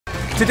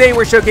Today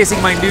we're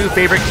showcasing my new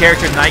favorite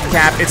character,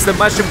 Nightcap. It's the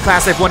mushroom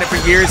class. I've won it for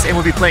years, and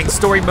we'll be playing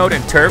story mode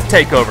and turf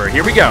takeover.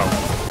 Here we go.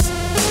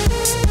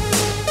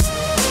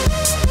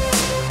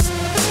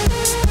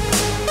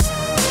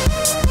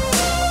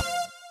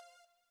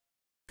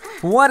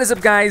 What is up,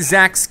 guys?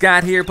 Zack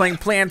Scott here, playing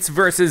Plants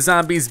vs.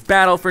 Zombies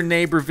Battle for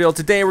Neighborville.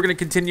 Today we're going to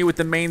continue with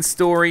the main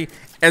story,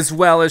 as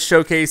well as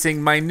showcasing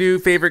my new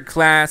favorite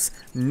class,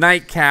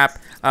 Nightcap,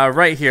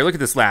 right here. Look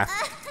at this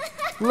laugh.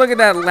 Look at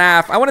that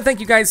laugh. I want to thank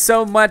you guys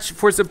so much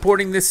for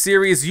supporting this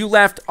series. You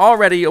left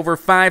already over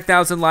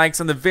 5,000 likes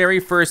on the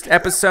very first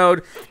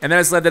episode, and that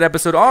has led that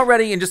episode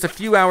already in just a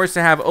few hours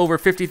to have over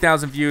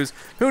 50,000 views.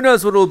 Who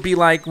knows what it will be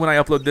like when I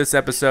upload this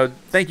episode.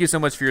 Thank you so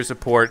much for your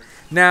support.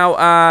 Now,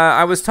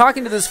 I was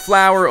talking to this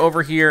flower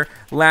over here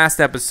last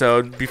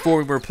episode before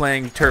we were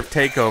playing Turf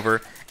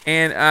Takeover,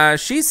 and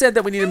she said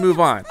that we need to move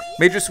on.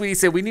 Major Sweetie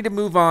said we need to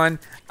move on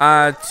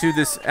to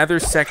this other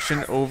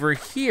section over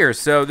here.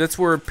 So that's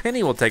where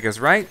Penny will take us,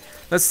 right?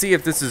 Let's see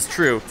if this is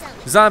true.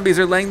 Zombies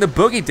are laying the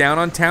boogie down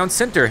on Town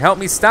Center. Help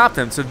me stop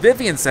them. So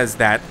Vivian says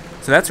that.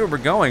 So that's where we're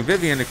going.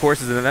 Vivian, of course,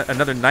 is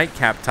another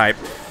Nightcap type.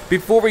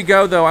 Before we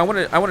go, though, I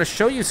want to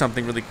show you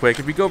something really quick.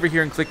 If we go over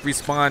here and click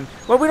respawn,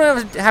 well, we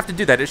don't have to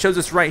do that. It shows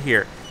us right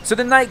here. So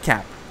the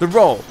Nightcap, the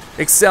role,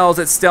 excels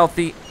at stealth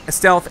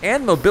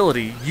and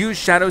mobility. Use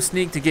Shadow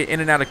Sneak to get in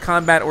and out of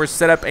combat or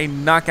set up a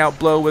knockout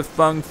blow with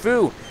Fung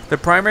Fu. The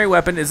primary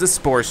weapon is a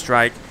Spore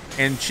Strike,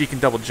 and she can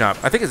double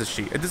jump. I think it's a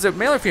she. Is it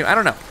male or female? I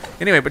don't know.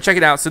 Anyway, but check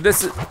it out. So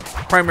this is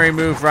primary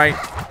move, right?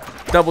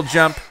 Double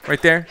jump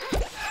right there.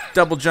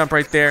 Double jump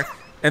right there.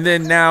 And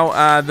then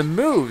now the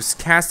moves,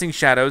 casting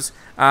shadows,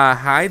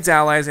 hides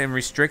allies and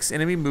restricts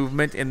enemy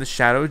movement in the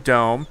Shadow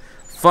Dome.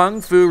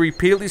 Fung Fu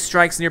repeatedly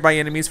strikes nearby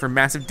enemies for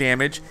massive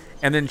damage,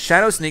 and then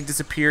Shadow Sneak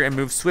disappear and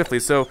move swiftly.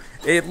 So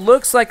it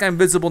looks like I'm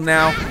visible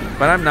now,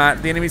 but I'm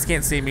not. The enemies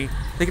can't see me.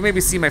 They can maybe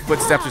see my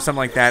footsteps or something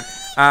like that.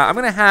 I'm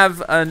going to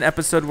have an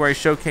episode where I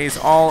showcase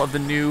all of the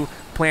new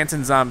Plants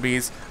and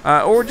Zombies,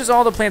 or just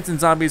all the Plants and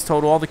Zombies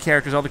total, all the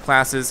characters, all the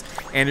classes,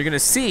 and you're going to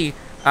see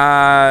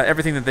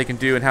everything that they can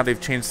do and how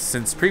they've changed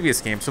since previous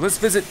games. So let's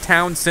visit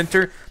Town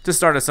Center to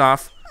start us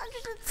off.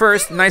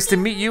 First, nice to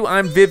meet you.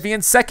 I'm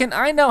Vivian. Second,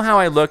 I know how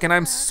I look, and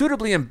I'm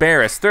suitably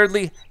embarrassed.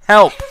 Thirdly,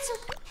 help.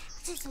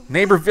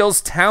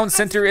 Neighborville's Town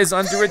Center is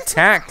under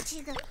attack.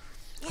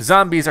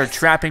 Zombies are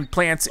trapping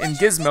plants in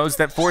gizmos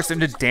that force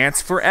them to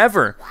dance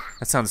forever.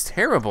 That sounds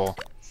terrible.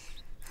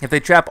 If they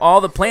trap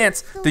all the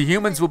plants, the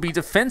humans will be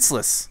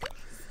defenseless.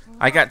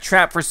 I got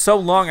trapped for so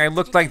long I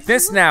look like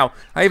this now.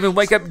 I even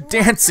wake up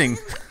dancing.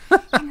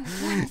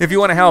 If you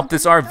want to help,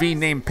 this RV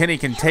named Penny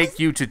can take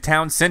you to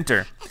Town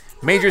Center.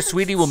 Major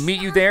Sweetie will meet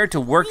you there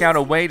to work out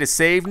a way to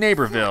save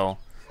Neighborville.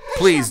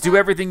 Please do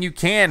everything you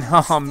can.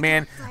 Oh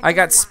man, I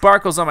got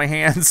sparkles on my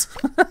hands.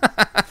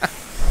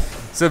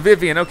 So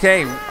Vivian,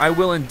 okay, I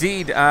will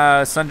indeed.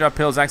 Sundrop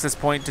Hills access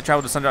point to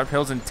travel to Sundrop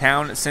Hills in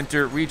Town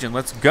Center region.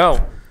 Let's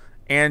go.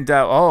 And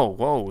oh,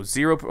 whoa,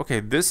 zero. Okay,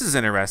 this is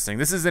interesting.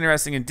 This is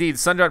interesting indeed.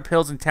 Sundrop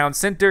Hills in Town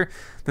Center.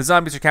 The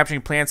zombies are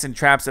capturing plants and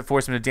traps that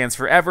force them to dance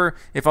forever.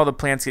 If all the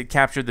plants get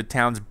captured, the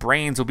town's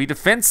brains will be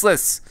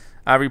defenseless.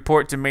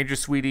 Report to Major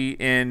Sweetie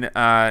in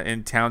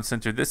Town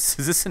Center. Is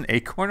this an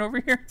acorn over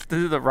here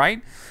to the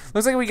right?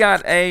 Looks like we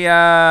got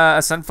a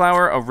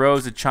sunflower, a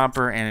rose, a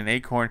chomper, and an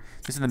acorn.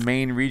 This is the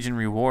main region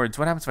rewards.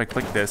 What happens if I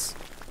click this?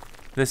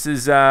 This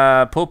is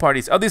pool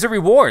parties. Oh, these are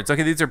rewards.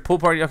 Okay, these are pool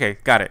party. Okay,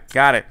 got it.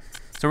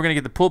 So we're gonna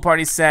get the pool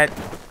party set,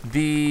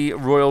 the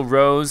Royal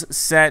Rose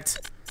set,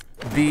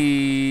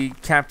 the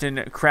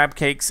Captain Crab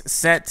Cakes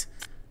set,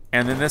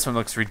 and then this one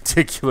looks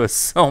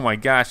ridiculous. Oh my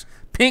gosh.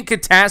 Pink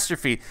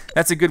Catastrophe.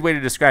 That's a good way to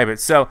describe it.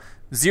 So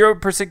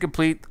 0%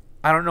 complete.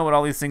 I don't know what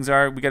all these things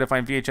are. We got to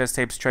find VHS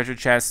tapes, treasure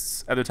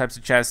chests, other types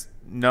of chests,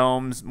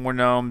 gnomes, more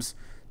gnomes,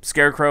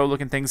 scarecrow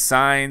looking things,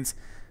 signs.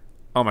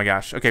 Oh my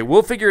gosh. Okay,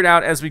 we'll figure it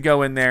out as we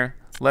go in there.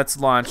 Let's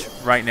launch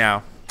right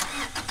now.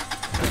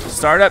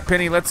 Start up,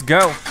 Penny. Let's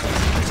go.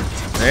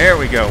 There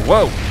we go.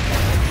 Whoa.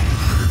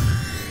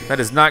 That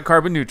is not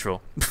carbon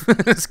neutral.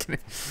 Just kidding.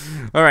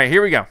 All right,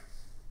 here we go.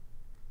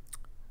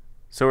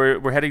 So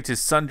we're heading to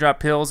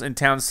Sundrop Hills in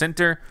Town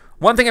Center.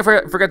 One thing I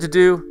forgot to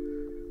do.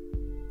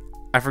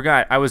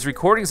 I was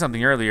recording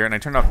something earlier and I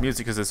turned off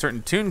music because a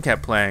certain tune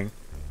kept playing.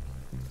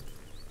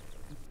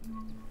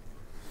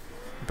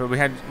 But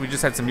we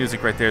just had some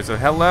music right there. So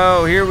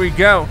hello, here we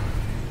go.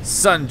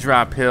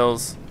 Sundrop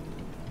Hills.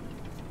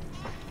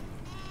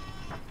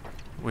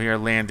 We are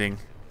landing.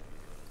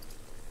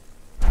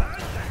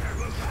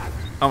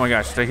 Oh my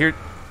gosh, did I hear?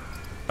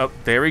 Oh,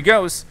 there he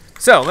goes.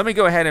 So let me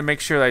go ahead and make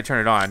sure that I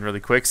turn it on really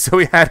quick. So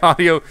we had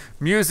audio.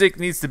 Music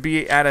needs to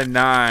be at a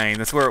 9.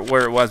 That's where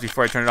it was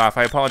before I turned it off.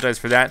 I apologize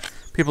for that.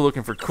 People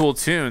looking for cool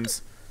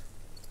tunes.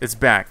 It's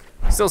back.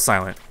 Still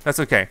silent. That's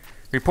okay.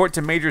 Report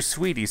to Major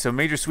Sweetie. So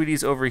Major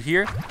Sweetie's over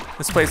here.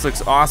 This place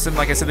looks awesome.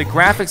 Like I said, the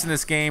graphics in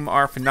this game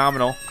are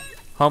phenomenal.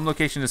 Home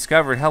location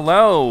discovered.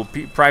 Hello,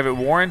 Private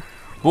Warren.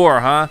 War,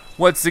 huh?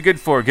 What's it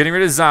good for? Getting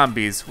rid of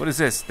zombies. What is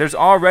this? There's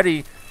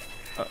already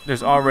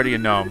a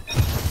gnome.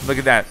 Look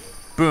at that.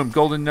 Boom,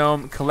 golden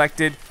gnome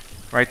collected.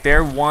 Right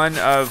there, one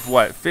of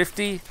what,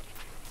 50?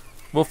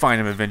 We'll find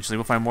him eventually.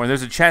 We'll find more.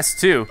 There's a chest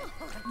too.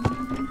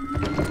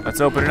 Let's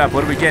open it up.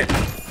 What do we get?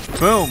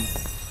 Boom.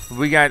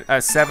 We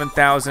got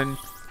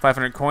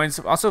 7,500 coins.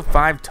 Also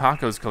 5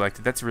 tacos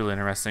collected. That's really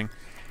interesting.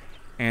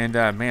 And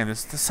man,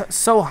 this is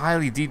so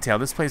highly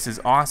detailed. This place is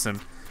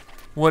awesome.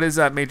 What is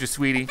up, Major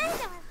Sweetie?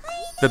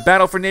 The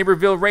battle for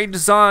Neighborville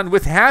rages on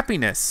with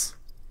happiness.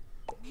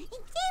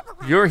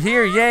 You're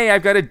here, yay!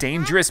 I've got a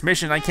dangerous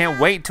mission. I can't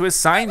wait to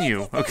assign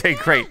you. Okay,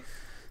 great.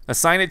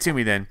 Assign it to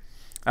me then.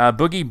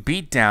 Boogie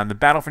Beatdown. The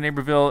battle for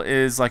Neighborville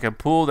is like a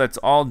pool that's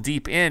all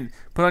deep in.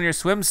 Put on your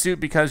swimsuit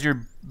because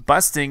you're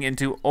busting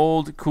into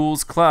Old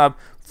Cool's Club,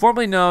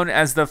 formerly known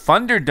as the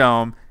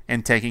Funderdome,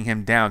 and taking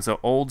him down. So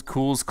Old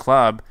Cool's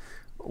Club.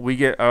 We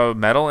get a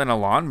medal and a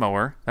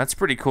lawnmower. That's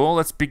pretty cool.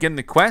 Let's begin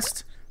the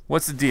quest.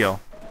 What's the deal?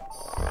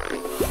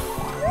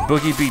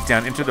 Boogie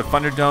Beatdown. Enter the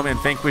Funderdome and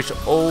vanquish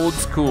Old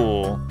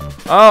School.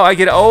 Oh, I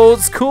get Old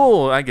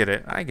School. I get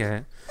it. I get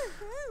it.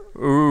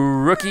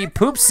 Rookie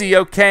Poopsie.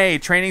 Okay,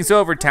 training's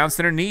over. Town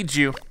Center needs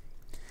you.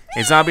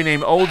 A zombie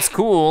named Old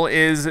School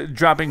is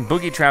dropping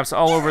boogie traps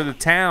all over the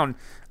town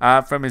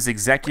from his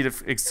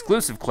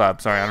exclusive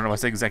club. Sorry, I don't know why I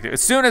said executive.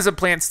 As soon as a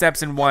plant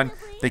steps in one,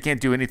 they can't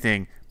do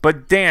anything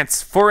but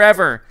dance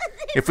forever.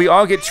 If we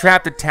all get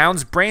trapped, the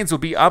town's brains will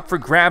be up for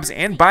grabs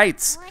and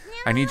bites.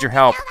 I need your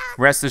help.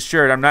 Rest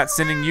assured, I'm not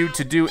sending you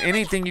to do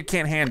anything you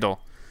can't handle.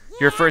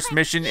 Your first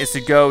mission is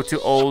to go to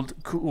Old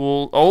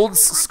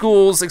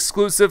School's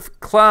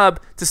exclusive club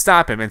to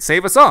stop him and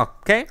save us all,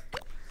 okay?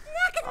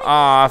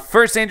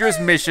 First dangerous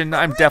mission.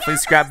 I'm definitely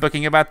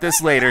scrapbooking about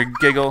this later,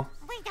 giggle.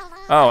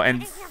 Oh,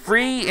 and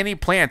free any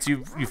plants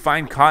you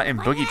find caught in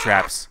boogie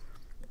traps.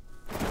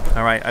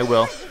 All right, I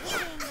will.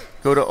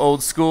 Go to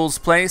Old School's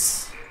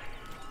place.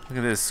 Look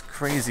at this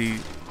crazy.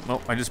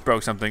 Oh, I just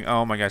broke something.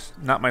 Oh my gosh,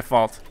 not my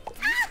fault.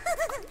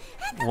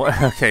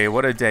 What? Okay,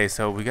 what a day.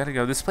 So we gotta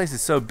go. This place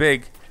is so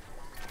big.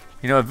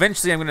 You know,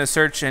 eventually I'm gonna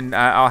search and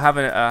I'll have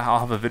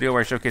a video where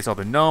I showcase all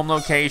the gnome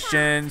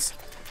locations.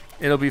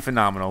 It'll be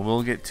phenomenal.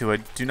 We'll get to it.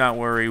 Do not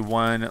worry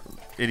one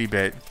itty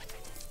bit.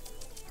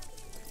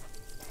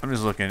 I'm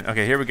just looking.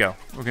 Okay, here we go.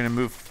 We're gonna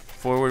move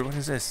forward. What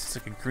is this? It's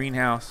like a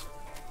greenhouse.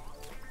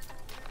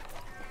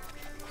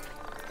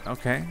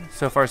 Okay,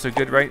 so far so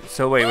good, right?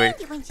 So wait.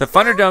 The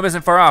Funderdome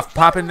isn't far off.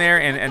 Pop in there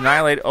and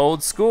annihilate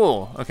Old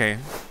School. Okay.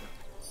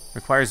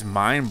 Requires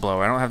Mind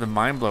Blower. I don't have the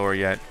Mind Blower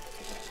yet.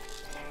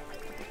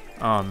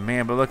 Oh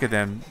man, but look at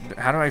them.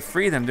 How do I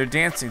free them? They're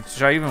dancing.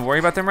 Should I even worry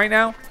about them right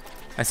now?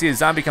 I see a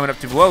zombie coming up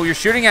to. Whoa, you're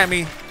shooting at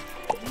me.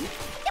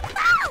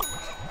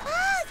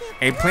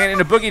 A plant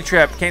in a boogie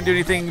trap. Can't do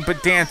anything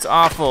but dance.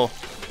 Awful.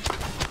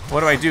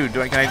 What do I do?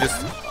 Can I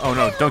just? Oh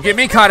no! Don't get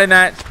me caught in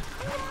that.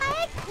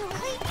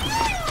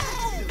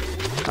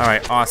 All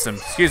right, awesome.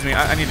 Excuse me.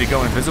 I need to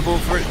go invisible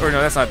for it. Or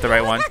no, that's not the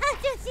right one.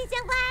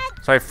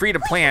 So I freed a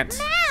plant.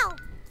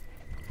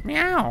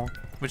 Meow.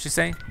 What'd she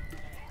say?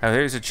 Oh,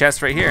 there's a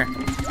chest right here.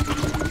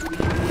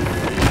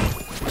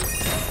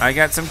 I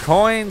got some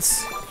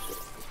coins.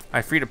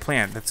 I freed a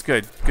plant. That's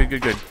good.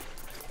 Good.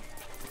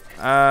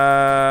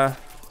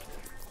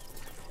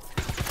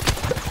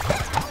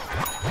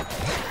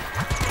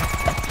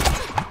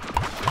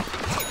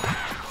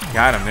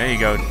 Got him. There you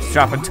go.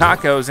 Dropping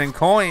tacos and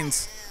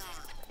coins.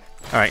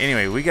 All right.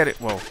 Anyway, we got it.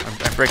 Whoa!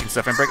 I'm breaking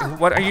stuff. I'm breaking.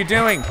 What are you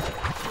doing?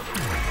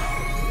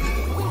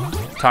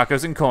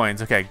 Tacos and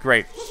coins. Okay,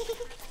 great.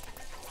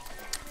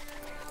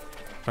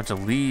 Bunch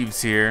of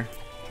leaves here.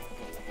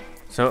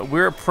 So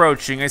we're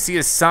approaching. I see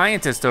a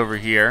scientist over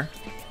here.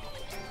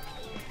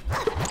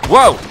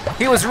 Whoa!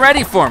 He was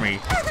ready for me.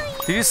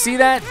 Did you see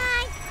that?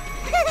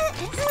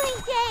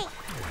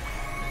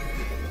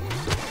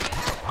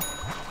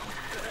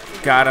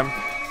 Got him.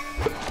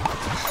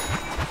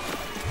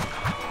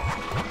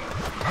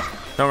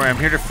 Don't worry, I'm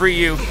here to free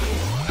you.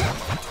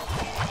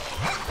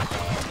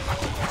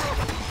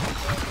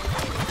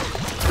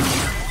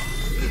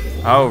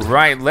 All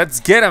right, let's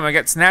get him. I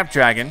got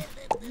Snapdragon.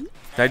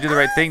 Did I do the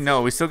right thing?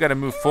 No, we still got to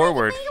move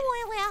forward.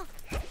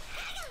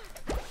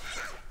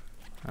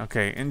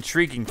 Okay,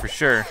 intriguing for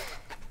sure.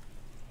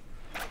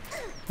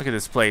 Look at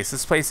this place.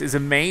 This place is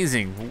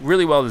amazing.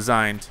 Really well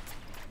designed.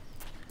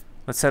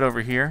 Let's head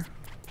over here.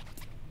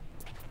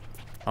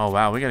 Oh,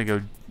 wow, we got to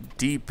go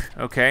deep.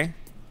 Okay.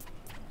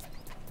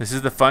 This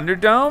is the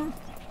Funderdome?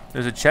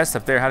 There's a chest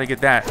up there. How to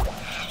get that?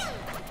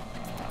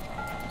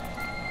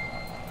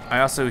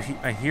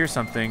 I hear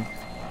something.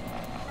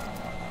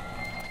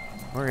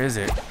 Where is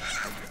it?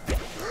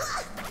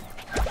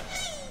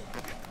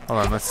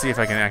 Hold on, let's see if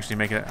I can actually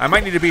make it. I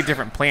might need to be a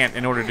different plant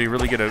in order to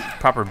really get a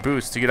proper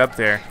boost to get up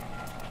there.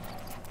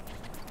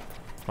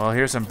 Well,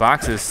 here's some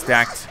boxes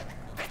stacked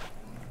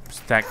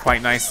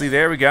quite nicely.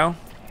 There we go.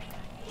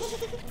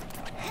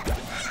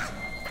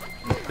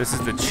 This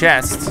is the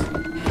chest.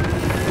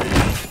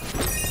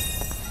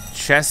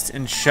 Chest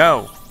and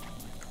show.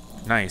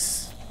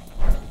 Nice.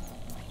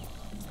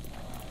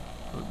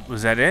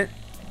 Was that it?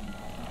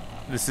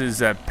 This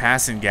is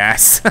passing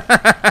gas.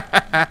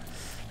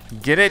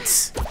 Get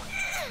it?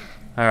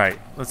 All right,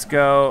 let's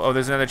go. Oh,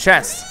 there's another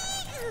chest.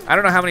 I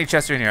don't know how many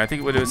chests are in here. I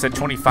think it would have said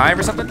 25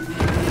 or something.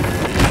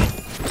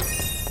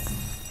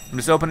 I'm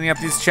just opening up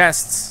these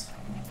chests.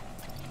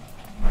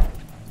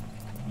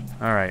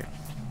 All right.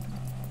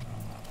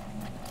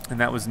 And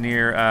that was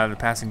near the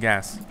passing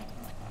gas.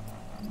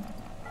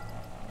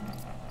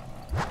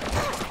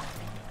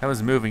 That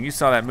was moving. You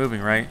saw that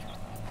moving, right?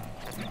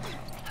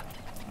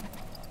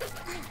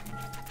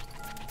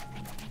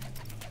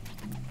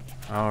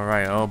 All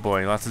right. Oh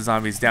boy, lots of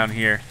zombies down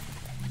here.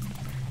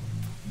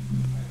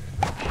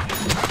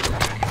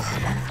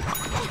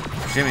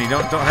 Jimmy,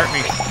 don't hurt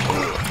me.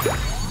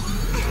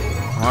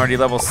 I'm already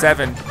level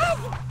 7.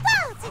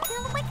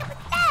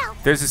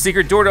 There's a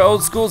secret door to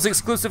Old School's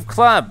exclusive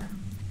club.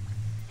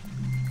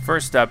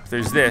 First up,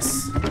 there's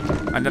this.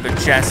 Another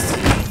chest.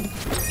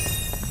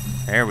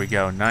 There we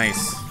go,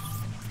 nice.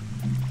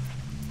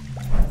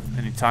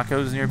 Any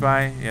tacos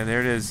nearby? Yeah, there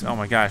it is. Oh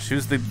my gosh,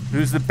 who's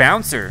the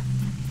bouncer?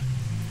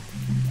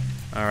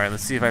 All right,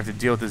 let's see if I have to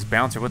deal with this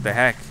bouncer. What the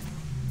heck?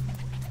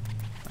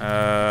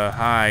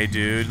 Hi,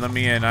 dude. Let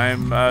me in.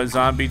 I'm a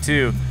zombie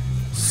too.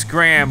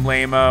 Scram,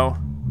 lame-o.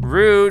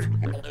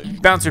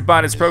 Rude. Bouncer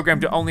bot is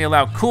programmed to only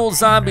allow cool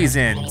zombies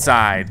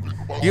inside.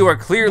 You are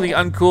clearly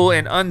uncool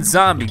and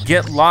unzombie.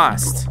 Get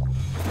lost.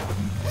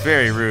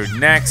 Very rude.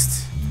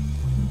 Next.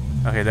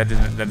 Okay, that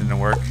didn't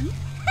work.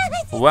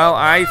 Well,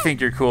 I think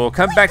you're cool.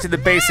 Come back to the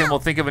base and we'll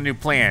think of a new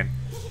plan.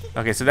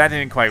 Okay, so that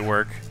didn't quite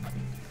work.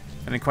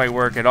 That didn't quite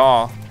work at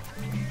all.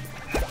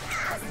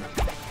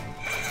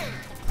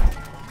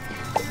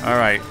 All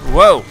right.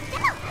 Whoa.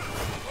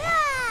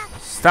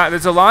 Stop.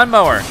 There's a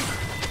lawnmower.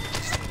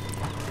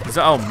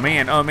 Oh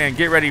man,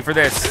 get ready for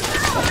this.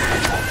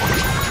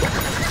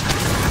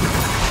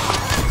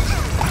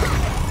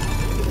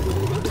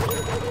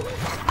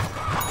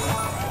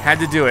 Had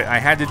to do it. I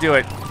had to do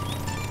it.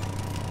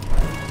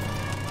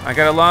 I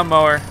got a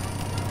lawnmower.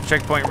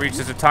 Checkpoint reached.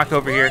 There's a taco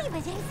over here.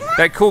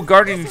 That cool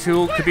gardening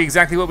tool could be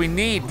exactly what we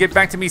need. Get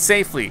back to me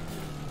safely.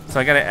 So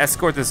I gotta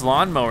escort this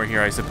lawnmower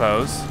here, I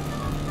suppose.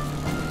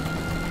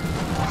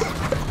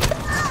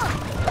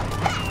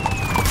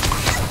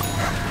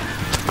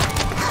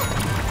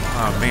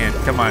 Oh man,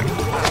 come on.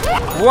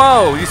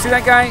 Whoa, you see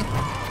that guy?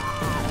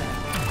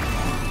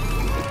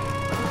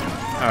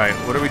 All right,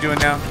 what are we doing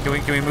now? Can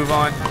we move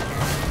on?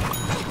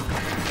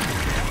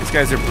 These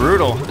guys are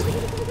brutal.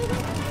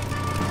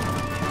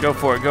 Go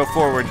for it, go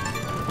forward.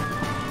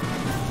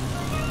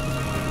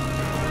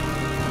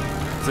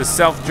 It's a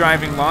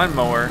self-driving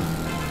lawnmower.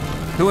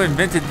 Who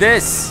invented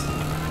this?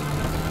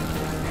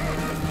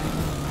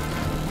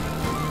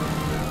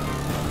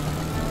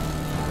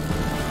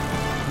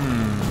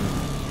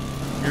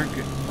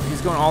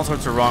 He's going all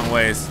sorts of wrong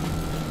ways.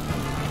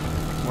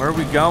 Where are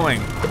we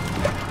going?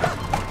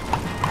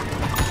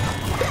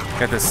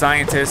 Got the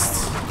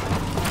scientists.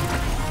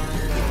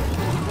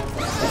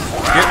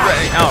 Get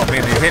ready. Oh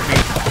man, they hit me.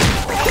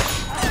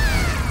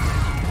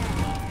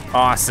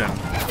 Awesome.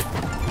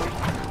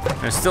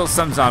 There's still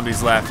some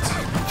zombies left.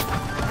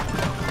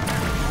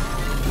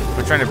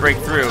 We're trying to break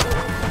through.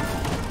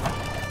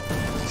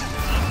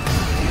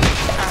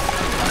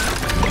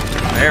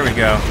 There we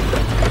go.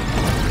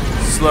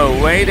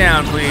 Slow way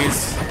down,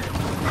 please.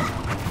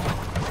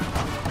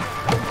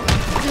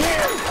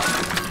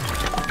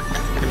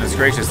 Goodness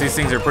gracious, these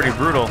things are pretty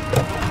brutal.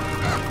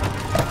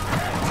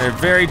 They're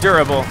very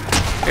durable.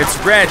 It's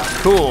red,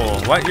 cool.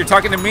 What, you're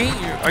talking to me?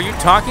 Are you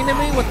talking to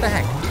me? What the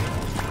heck?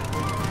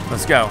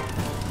 Let's go.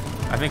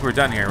 I think we're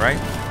done here, right?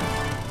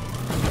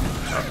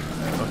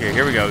 Okay,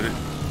 here we go.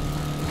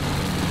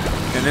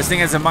 And this thing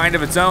has a mind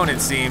of its own, it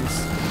seems.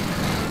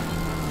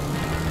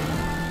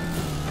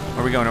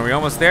 Where are we going? Are we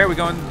almost there? Are we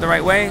going the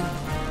right way?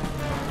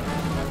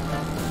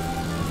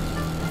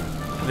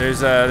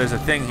 There's a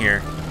thing here.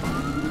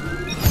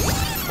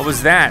 What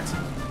was that?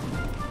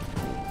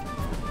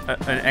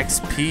 An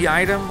XP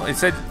item? It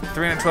said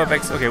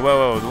 312X. Okay,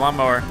 whoa, the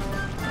lawnmower.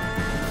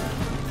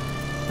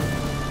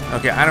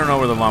 Okay, I don't know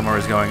where the lawnmower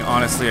is going.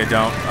 Honestly, I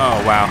don't.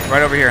 Oh, wow.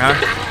 Right over here, huh?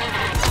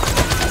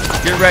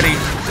 Get ready.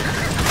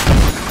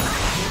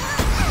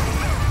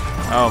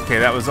 Okay,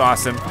 that was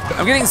awesome.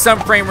 I'm getting some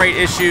frame rate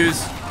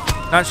issues.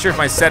 Not sure if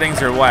my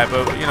settings or what,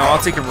 but you know, I'll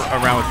take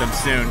around with them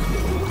soon.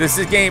 This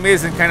game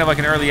is in kind of like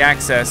an early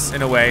access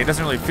in a way. It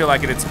doesn't really feel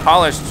like it. It's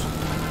polished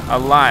a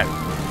lot.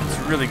 It's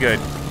really good.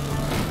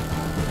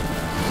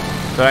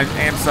 But I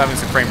am still having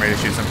some frame rate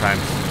issues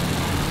sometimes.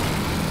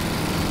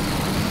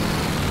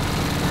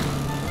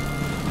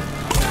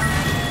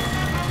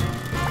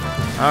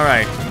 All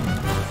right,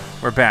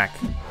 we're back.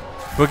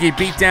 Boogie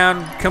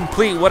beatdown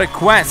complete. What a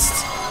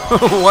quest.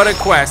 What a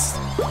quest.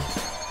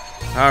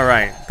 All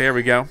right, there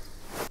we go.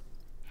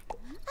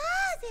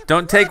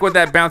 Don't take what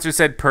that bouncer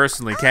said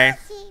personally, okay?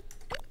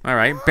 All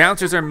right,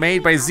 bouncers are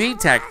made by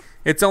Z-Tech.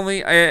 It's only,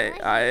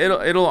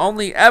 it'll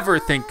only ever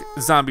think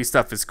zombie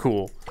stuff is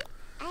cool.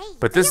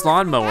 But this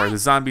lawnmower the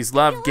zombies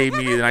love gave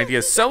me an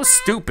idea so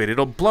stupid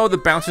it'll blow the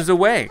bouncers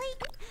away.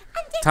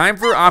 Time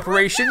for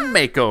Operation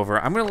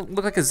Makeover. I'm gonna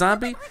look like a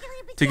zombie?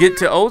 To get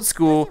to Old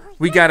School,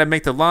 we gotta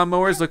make the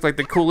lawnmowers look like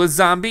the coolest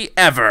zombie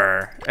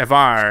ever.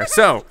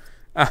 So,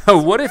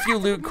 What if you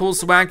loot cool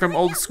swag from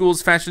old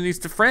school's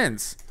fashionista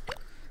friends?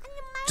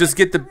 Just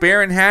get the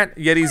Baron hat,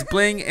 Yeti's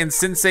bling, and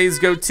Sensei's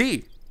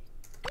goatee.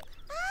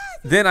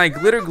 Then I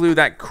glitter glue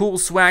that cool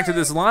swag to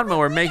this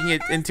lawnmower, making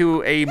it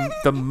into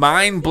the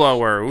mind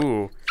blower.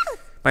 Ooh.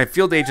 My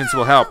field agents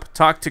will help.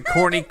 Talk to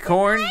Corny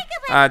Corn,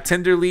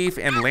 Tenderleaf,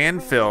 and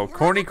Landfill.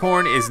 Corny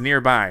Corn is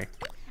nearby.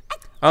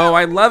 Oh,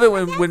 I love it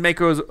when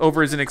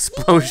makeovers and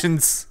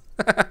explosions.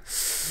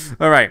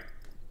 All right.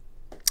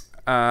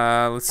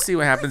 Let's see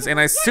what happens. And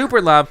I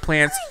super love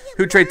plants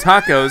who trade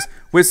tacos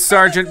with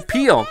Sergeant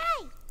Peel.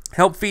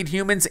 Help feed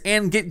humans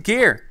and get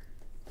gear.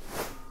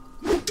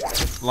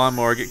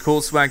 Lawnmower, get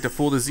cool swag to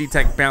fool the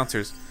Z-Tech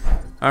bouncers.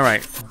 All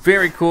right,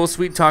 very cool.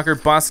 Sweet talker,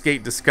 boss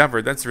gate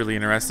discovered. That's really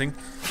interesting.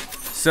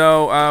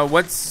 So,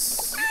 what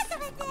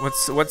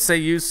say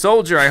you,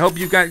 soldier? I hope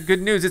you've got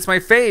good news. It's my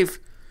fave.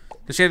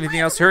 Does she have anything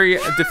else? Hurry,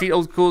 defeat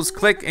old cools,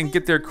 click, and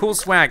get their cool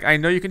swag. I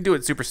know you can do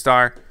it,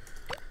 superstar.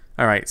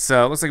 All right,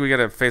 so looks like we got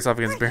to face off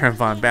against Baron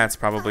Von Bats,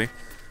 probably.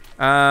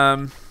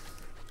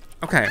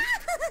 Okay.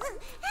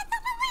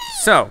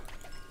 So,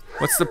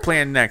 what's the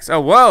plan next? Oh,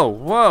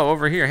 whoa,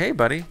 over here. Hey,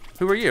 buddy.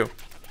 Who are you?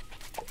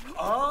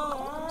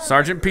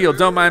 Sergeant Peel,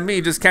 don't mind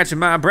me, just catching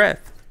my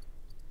breath.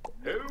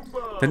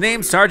 The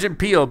name's Sergeant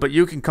Peel, but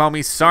you can call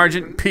me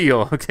Sergeant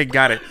Peel. Okay,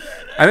 got it.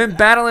 I've been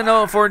battling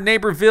for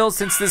Neighborville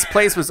since this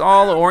place was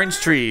all orange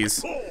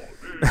trees.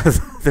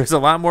 There's a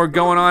lot more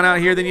going on out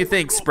here than you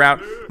think,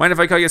 Sprout. Mind if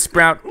I call you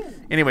Sprout?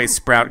 Anyway,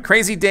 Sprout,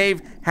 Crazy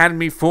Dave had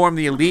me form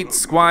the Elite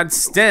Squad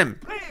STEM.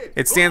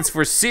 It stands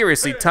for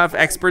Seriously Tough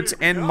Experts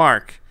and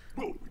Mark.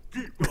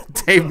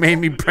 Dave made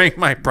me bring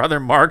my brother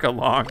Mark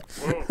along.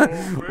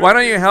 Why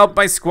don't you help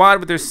my squad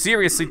with their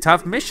seriously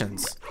tough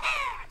missions?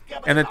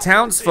 And the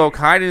townsfolk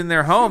hiding in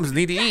their homes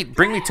need to eat.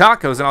 Bring me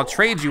tacos and I'll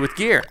trade you with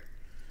gear.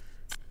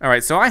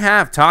 Alright, so I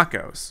have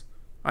tacos.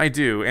 I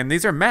do, and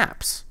these are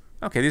maps.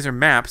 Okay, these are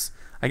maps.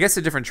 I guess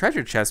they're different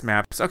treasure chest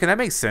maps. Okay, that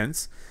makes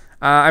sense.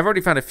 I've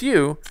already found a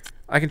few.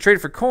 I can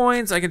trade for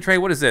coins. I can trade,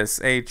 what is this?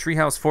 A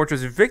Treehouse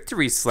Fortress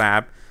Victory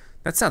Slab.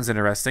 That sounds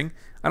interesting.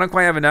 I don't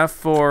quite have enough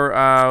for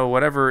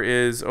whatever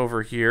is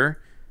over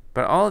here.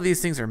 But all of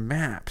these things are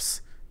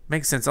maps.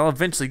 Makes sense. I'll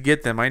eventually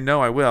get them. I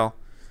know I will.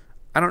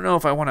 I don't know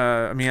if I want to...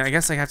 I mean, I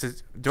guess I have to...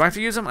 Do I have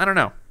to use them? I don't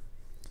know.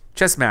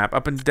 Chest map.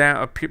 Up and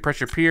down.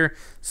 Pressure Pier.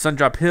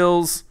 Sundrop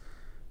Hills.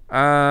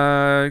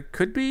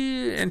 Could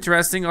be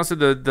interesting. Also,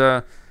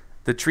 the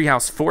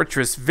Treehouse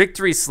Fortress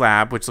Victory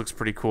Slab, which looks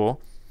pretty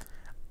cool.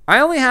 I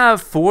only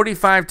have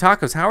 45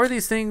 tacos. How are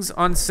these things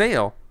on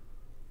sale?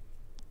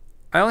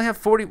 I only have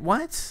 40...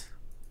 What?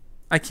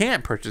 I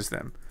can't purchase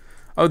them.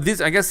 Oh,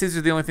 these. I guess these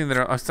are the only thing that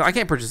are... So I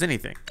can't purchase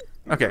anything.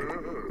 Okay.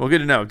 Well, good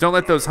to know. Don't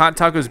let those hot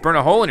tacos burn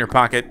a hole in your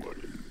pocket.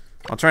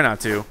 I'll try not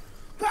to.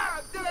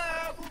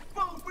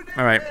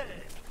 All right.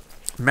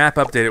 Map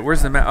updated.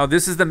 Where's the map? Oh,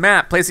 this is the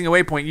map. Placing a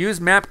waypoint. Use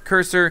map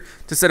cursor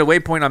to set a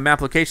waypoint on map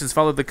locations.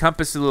 Follow the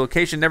compass to the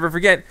location. Never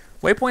forget,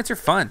 waypoints are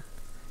fun.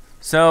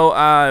 So,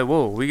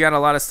 whoa, we got a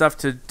lot of stuff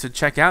to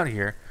check out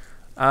here.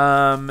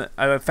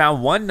 I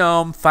found 1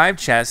 gnome, 5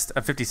 chests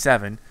of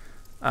 57.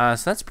 So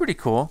that's pretty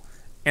cool.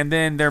 And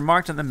then they're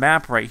marked on the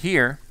map right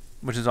here,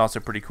 which is also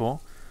pretty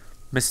cool.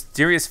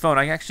 Mysterious phone.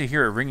 I can actually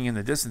hear it ringing in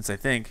the distance, I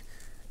think.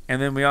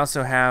 And then we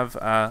also have,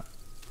 yeah,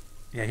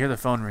 I hear the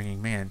phone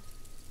ringing, man.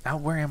 Oh,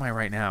 where am I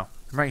right now?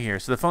 I'm right here.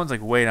 So the phone's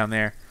like way down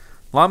there.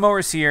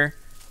 Lawnmower's here.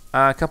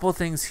 A couple of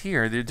things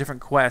here. There are different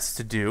quests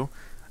to do.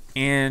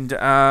 And,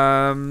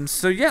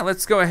 so yeah,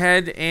 let's go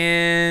ahead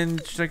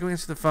and... Should I go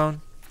answer the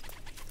phone?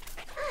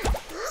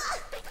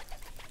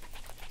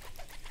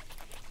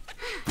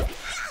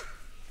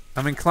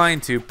 I'm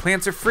inclined to.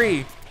 Plants are free.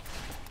 Am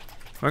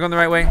I going the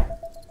right way?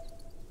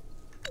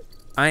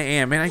 I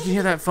am. Man, I can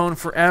hear that phone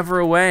forever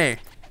away.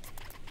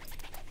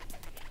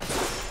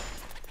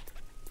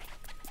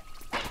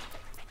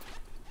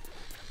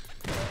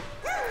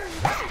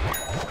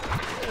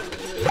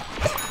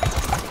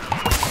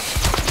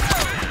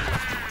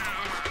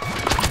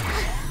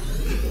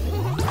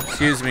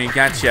 Excuse me,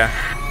 gotcha.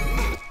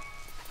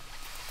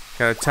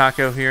 Got a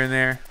taco here and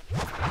there.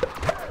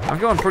 I'm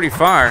going pretty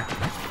far.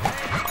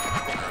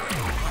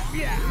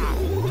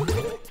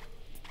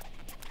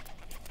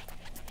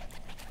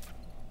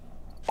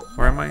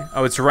 Where am I?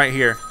 Oh, it's right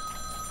here.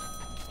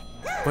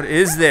 What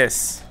is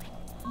this?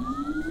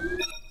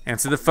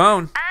 Answer the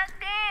phone.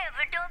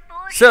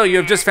 So, you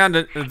have just found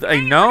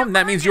a gnome?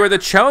 That means you are the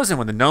chosen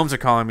one. The gnomes are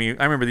calling me.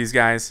 I remember these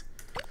guys.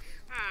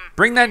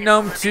 Bring that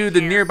gnome to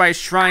the nearby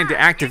shrine to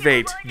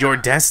activate your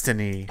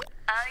destiny.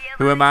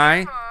 Who am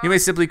I? You may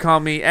simply call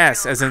me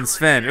S, as in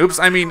Sven. Oops,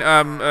 I mean,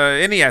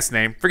 any S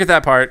name. Forget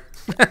that part.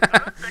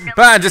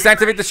 Just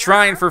activate the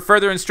shrine for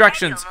further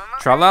instructions.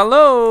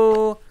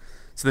 Tra-la-lo.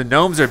 So the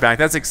gnomes are back.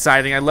 That's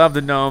exciting. I love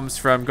the gnomes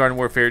from Garden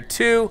Warfare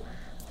 2.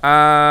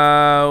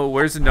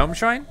 Where's the gnome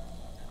shrine?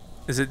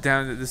 Is it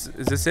down? Is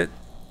this it?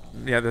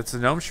 Yeah, that's the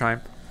gnome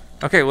shrine.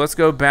 Okay, well, let's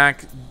go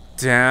back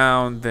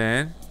down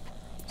then.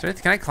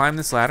 Can I climb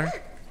this ladder?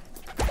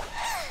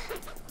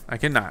 I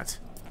cannot.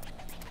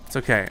 It's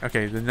okay.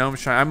 Okay, the gnome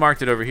shrine. I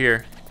marked it over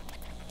here.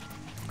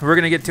 We're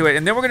gonna get to it,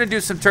 and then we're gonna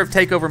do some turf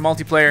takeover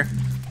multiplayer.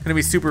 Gonna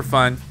be super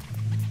fun.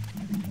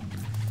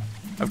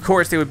 Of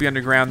course they would be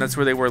underground. That's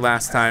where they were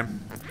last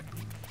time.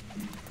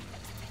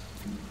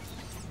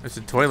 There's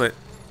a toilet.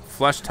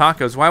 Flush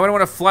tacos. Why would I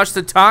want to flush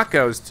the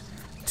tacos?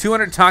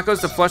 200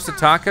 tacos to flush the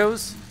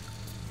tacos?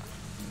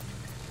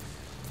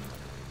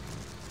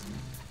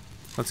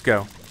 Let's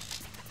go.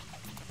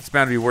 It's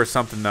bound to be worth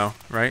something though,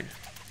 right?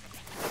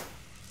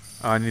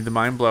 Oh, I need the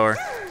mind blower.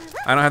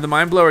 I don't have the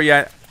mind blower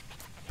yet,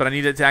 but I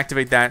need it to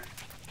activate that.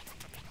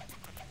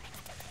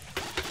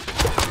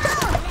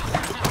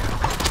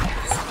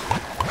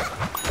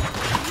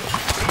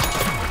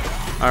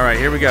 All right,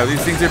 here we go.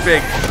 These things are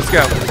big. Let's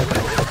go.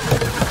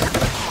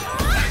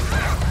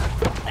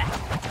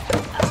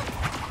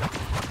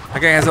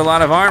 That guy has a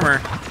lot of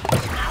armor.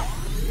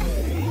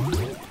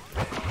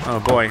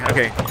 Oh boy,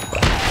 okay.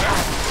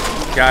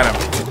 Got him.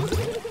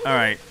 All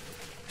right,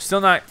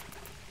 still not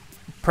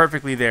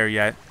perfectly there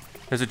yet.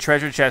 There's a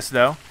treasure chest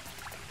though.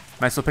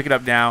 Might as well pick it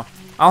up now.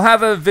 I'll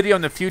have a video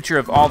in the future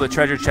of all the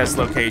treasure chest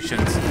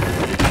locations,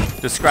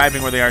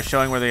 describing where they are,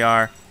 showing where they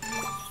are.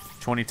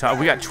 20 tacos.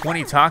 We got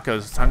 20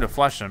 tacos. Time to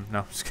flush them.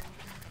 No.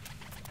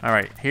 All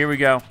right, here we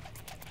go.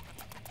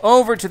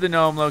 Over to the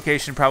gnome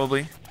location,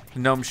 probably. The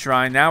gnome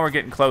shrine. Now we're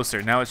getting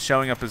closer. Now it's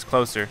showing up as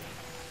closer.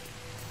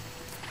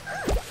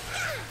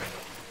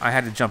 I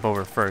had to jump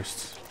over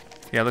first.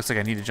 Yeah, it looks like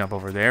I need to jump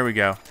over. There we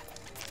go.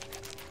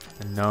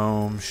 The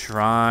gnome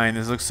shrine.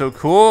 This looks so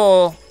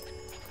cool.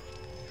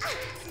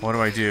 What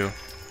do I do?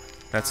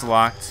 That's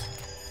locked.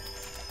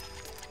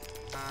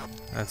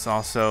 That's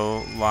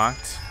also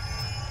locked.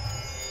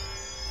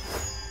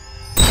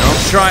 Gnome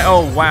shrine.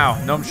 Oh,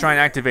 wow. Gnome shrine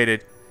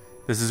activated.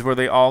 This is where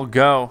they all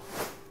go.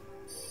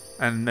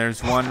 And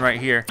there's one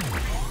right here.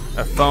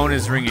 A phone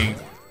is ringing.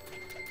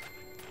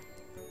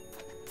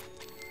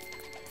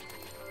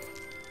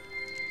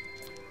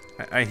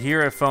 I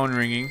hear a phone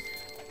ringing.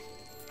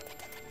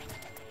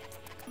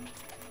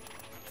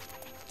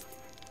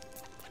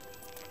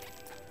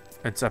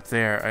 It's up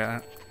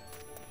there.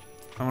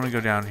 I want to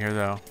go down here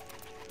though.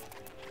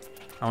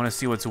 I want to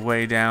see what's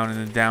way down and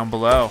then down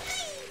below.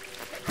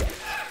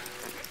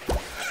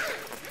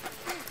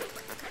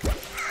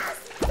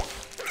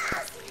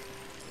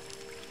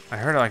 I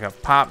heard like a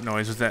pop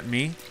noise. Was that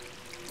me?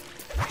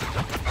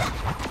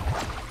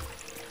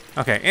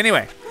 Okay,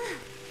 anyway.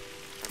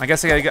 I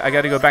guess I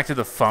gotta go back to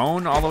the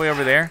phone all the way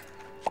over there.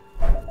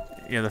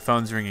 Yeah, the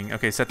phone's ringing.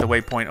 Okay, set the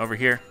waypoint over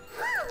here.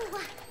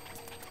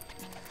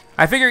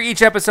 I figure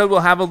each episode will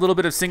have a little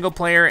bit of single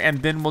player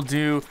and then we'll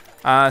do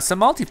some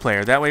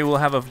multiplayer. That way we'll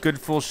have a good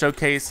full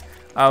showcase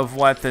of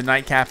what the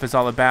nightcap is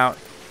all about.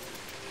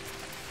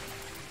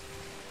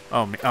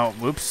 Oh,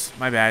 whoops,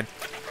 my bad.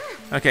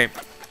 Okay,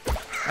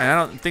 and I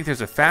don't think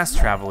there's a fast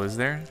travel, is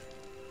there?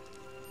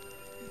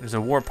 There's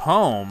a warp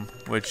home,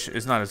 which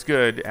is not as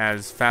good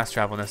as fast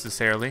travel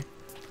necessarily.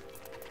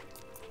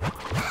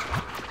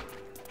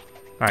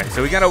 Alright,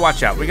 so we gotta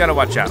watch out. We gotta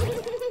watch out.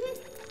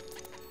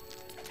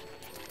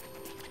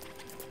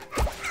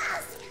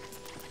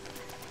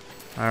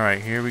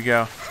 Alright, here we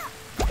go.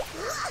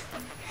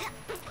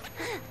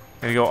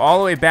 Gonna go all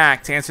the way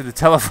back to answer the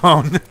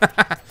telephone.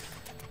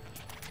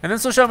 And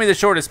this will show me the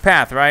shortest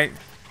path, right?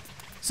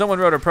 Someone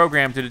wrote a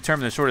program to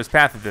determine the shortest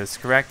path of this,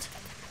 correct?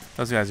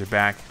 Those guys are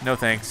back. No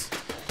thanks.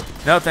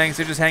 No thanks,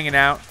 they're just hanging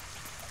out.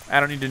 I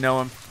don't need to know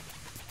them.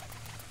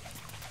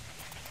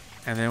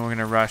 And then we're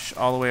gonna rush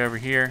all the way over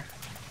here.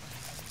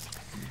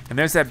 And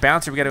there's that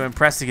bouncer we gotta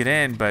impress to get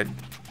in, but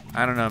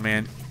I don't know,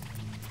 man.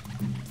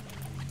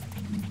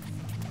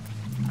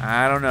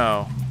 I don't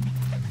know.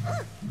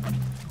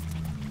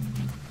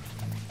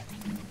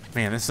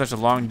 Man, this is such a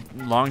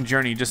long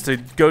journey just to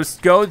go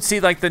see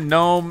like the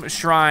gnome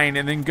shrine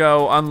and then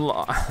go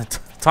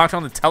talk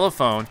on the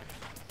telephone.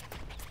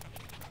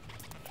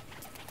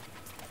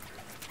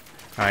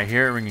 I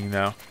hear it ringing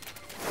though.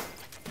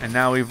 And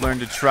now we've learned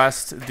to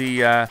trust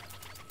the a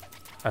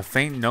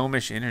faint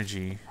gnomish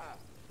energy.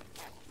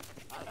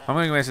 I'm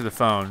gonna go answer the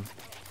phone.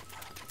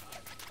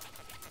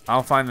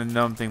 I'll find the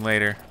gnome thing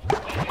later.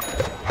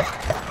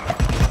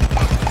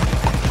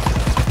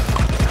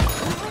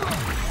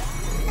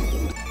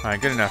 Alright,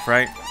 good enough,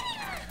 right?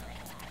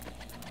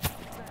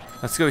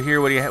 Let's go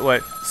hear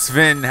what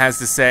Sven has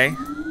to say.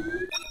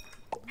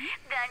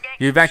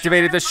 You've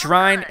activated the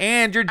shrine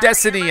and your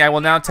destiny. I will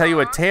now tell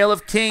you a tale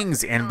of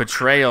kings and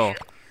betrayal.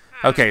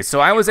 Okay, so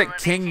I was at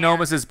King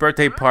Nomus's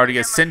birthday party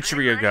a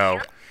century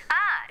ago.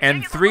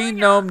 And 3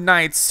 gnome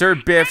knights, Sir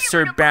Biff,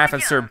 Sir Baff,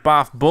 and Sir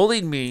Boff,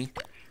 bullied me.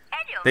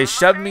 They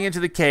shoved me into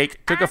the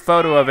cake, took a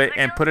photo of it,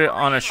 and put it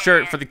on a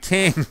shirt for the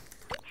king.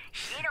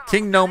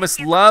 King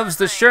Nomus loves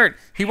the shirt.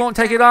 He won't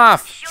take it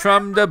off.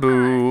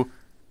 Trum-da-boo.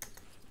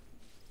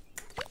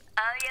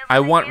 I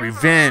want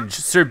revenge.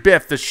 Sir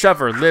Biff, the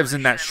shover, lives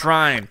in that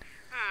shrine.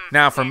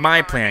 Now for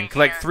my plan.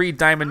 Collect 3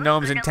 diamond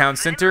gnomes in town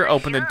center,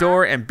 open the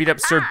door, and beat up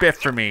Sir Biff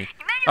for me.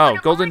 Oh,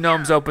 golden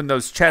gnomes open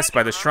those chests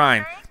by the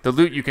shrine. The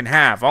loot you can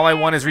have. All I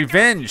want is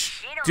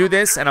revenge. Do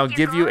this, and I'll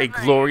give you a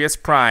glorious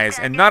prize.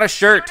 And not a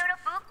shirt.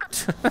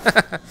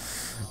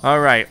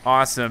 Alright,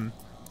 awesome.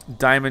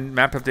 Diamond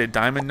map update.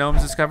 Diamond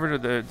gnomes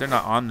discovered, or they're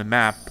not on the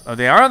map. Oh,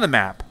 they are on the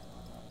map.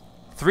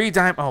 3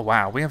 diamond. Oh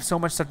wow, we have so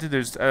much stuff to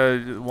do. There's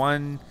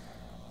 1,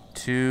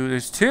 2.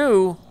 There's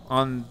 2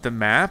 on the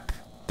map.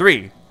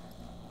 3.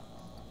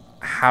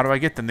 How do I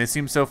get them? They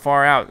seem so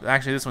far out.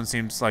 Actually, this one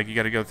seems like you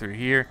got to go through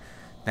here,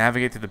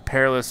 navigate through the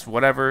perilous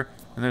whatever,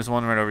 and there's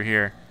one right over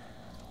here.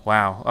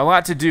 Wow, a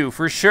lot to do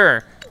for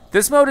sure.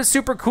 This mode is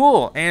super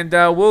cool, and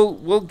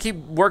we'll keep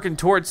working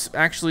towards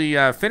actually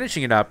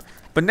finishing it up.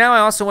 But now I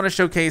also want to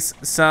showcase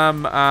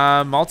some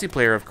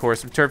multiplayer, of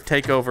course, some turf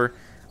takeover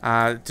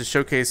to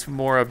showcase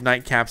more of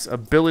Nightcap's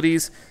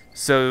abilities.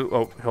 So,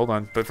 oh, hold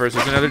on. But first,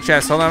 there's another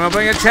chest. Hold on, I'm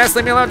opening a chest.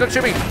 Leave me alone. Don't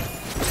shoot me.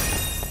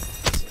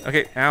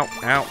 Okay, ow,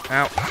 ow,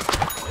 ow.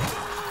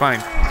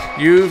 Fine.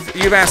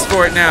 You've asked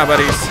for it now,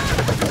 buddies.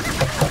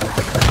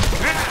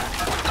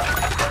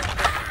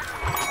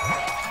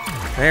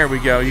 There we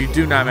go. You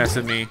do not mess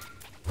with me.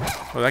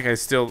 Oh, that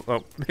guy's still.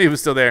 Oh, he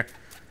was still there.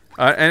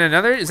 And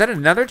another. Is that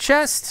another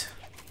chest?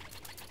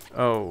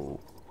 Oh.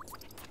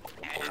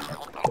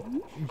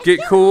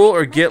 Get cool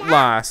or get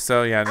lost.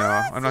 So yeah, no,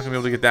 I'm not gonna be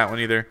able to get that one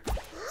either.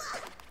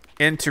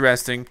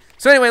 Interesting.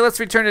 So anyway, let's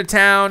return to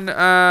town.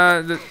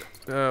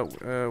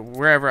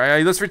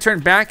 Wherever. Let's return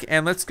back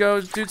and let's go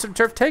do some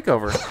turf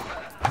takeover.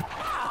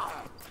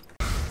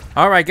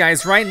 All right,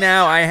 guys. Right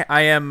now, I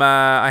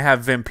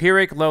have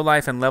Vampiric, Low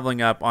Life, and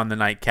Leveling Up on the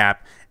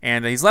Nightcap,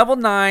 and he's level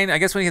 9. I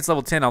guess when he hits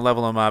level 10, I'll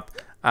level him up.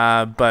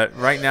 But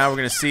right now, we're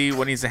gonna see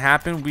what needs to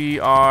happen. We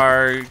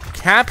are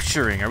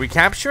capturing. Are we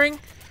capturing?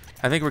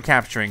 I think we're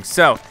capturing.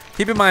 So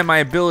keep in mind my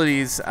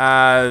abilities.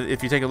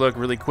 If you take a look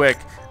really quick,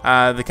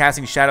 the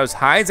casting shadows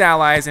hides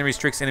allies and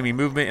restricts enemy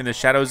movement in the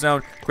shadow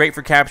zone. Great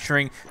for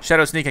capturing.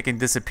 Shadow sneak, I can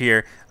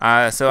disappear.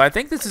 So I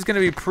think this is going to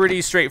be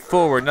pretty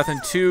straightforward. Nothing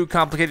too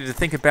complicated to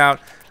think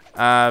about.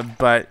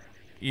 But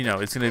you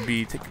know, it's going to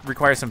be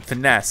require some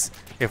finesse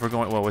if we're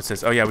going. Well, what's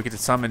this? Oh yeah, we get to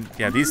summon.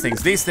 Yeah, these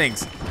things. These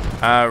things.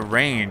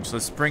 Range.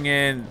 Let's bring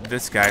in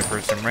this guy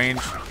for some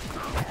range.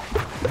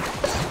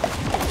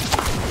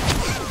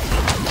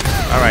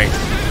 All right.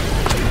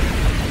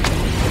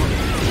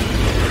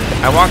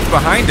 I walked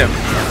behind him.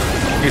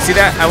 You see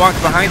that? I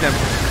walked behind him.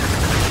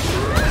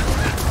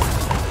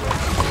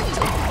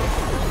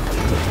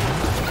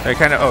 They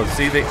kind of. Oh,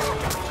 see they.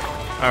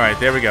 All right,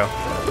 there we go.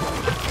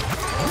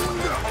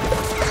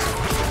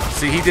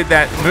 See, he did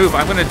that move.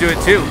 I'm gonna do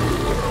it too.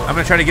 I'm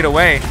gonna try to get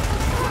away.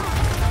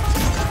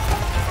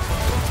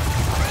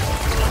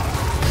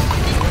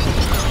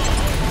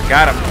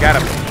 Got him.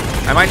 Got him.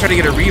 I might try to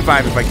get a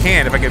revive if I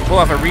can. If I can pull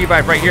off a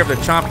revive right here of the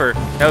chomper,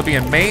 that would be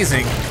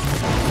amazing.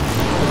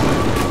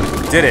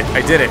 Did it.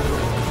 I did it.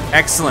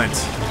 Excellent.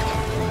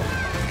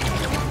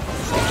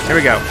 Here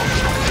we go.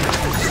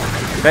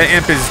 That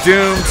imp is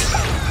doomed.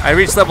 I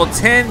reached level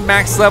 10,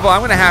 max level.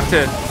 I'm going to have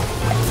to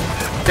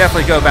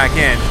definitely go back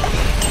in.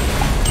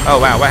 Oh,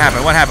 wow. What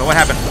happened? What happened? What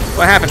happened?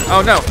 What happened?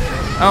 Oh, no.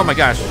 Oh, my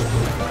gosh.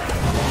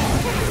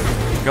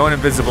 Going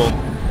invisible.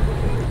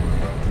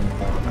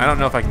 I don't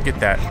know if I can get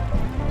that.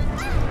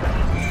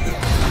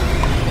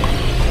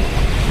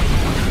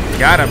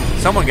 Got him.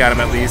 Someone got him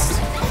at least.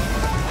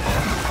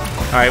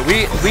 All right,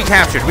 we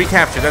captured. We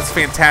captured. That's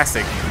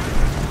fantastic.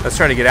 Let's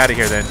try to get out of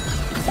here then.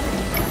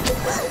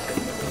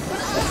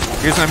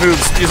 Here's my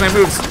moves. Here's my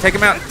moves. Take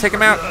him out. Take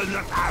him out.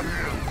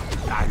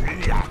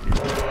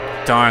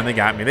 Darn, they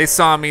got me. They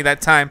saw me that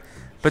time.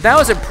 But that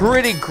was a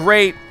pretty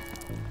great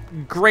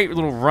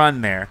little run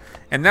there.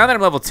 And now that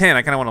I'm level 10,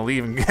 I kind of want to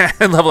leave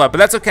and level up. But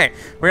that's okay.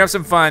 We're gonna have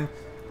some fun.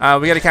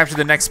 We got to capture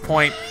the next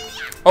point.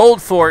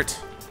 Old Fort.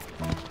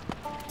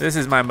 This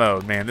is my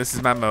mode, man. This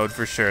is my mode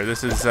for sure.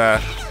 This is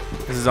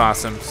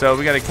awesome. So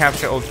we got to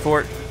capture Old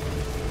Fort.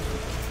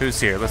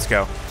 Who's here? Let's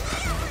go.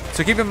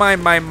 So keep in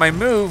mind my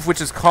move, which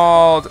is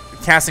called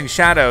Casting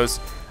Shadows,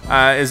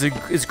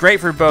 is great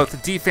for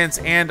both defense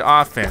and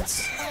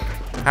offense.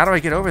 How do I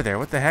get over there?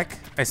 What the heck?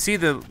 I see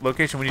the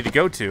location we need to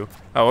go to.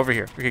 Oh, over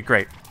here. Okay,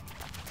 great.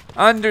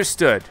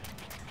 Understood.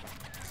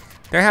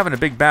 They're having a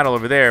big battle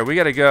over there. We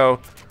got to go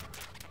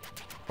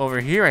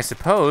over here, I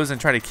suppose, and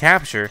try to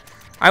capture.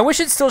 I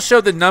wish it still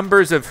showed the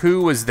numbers of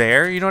who was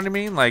there, you know what I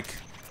mean? Like,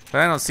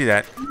 but I don't see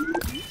that.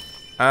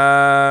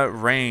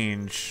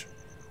 Range.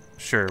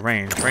 Sure,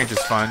 range. Range is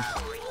fun.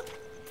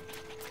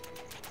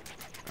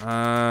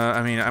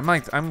 I mean,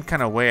 I'm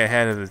kind of way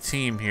ahead of the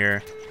team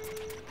here.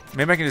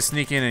 Maybe I can just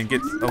sneak in and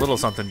get a little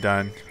something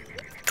done.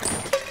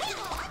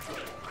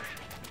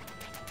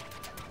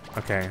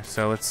 Okay,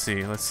 so let's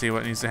see. Let's see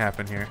what needs to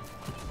happen here.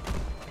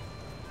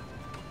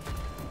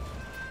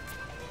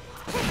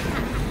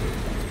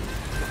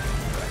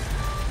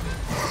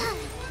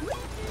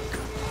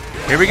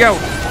 Here we go.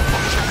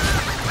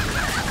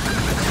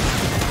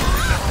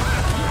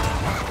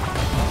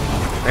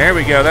 There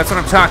we go. That's what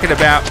I'm talking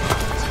about.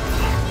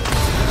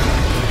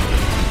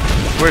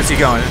 Where's he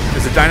going?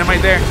 Is the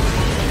dynamite there?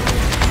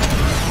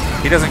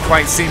 He doesn't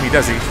quite see me,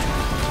 does he?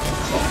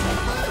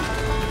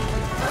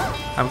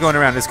 I'm going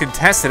around. It's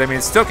contested. I mean,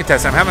 it's still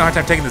contested. I'm having a hard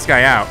time taking this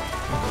guy out.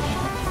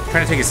 I'm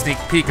trying to take a sneak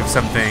peek of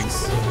some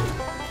things.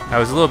 I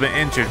was a little bit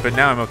injured, but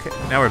now I'm okay.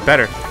 Now we're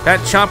better. That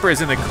chomper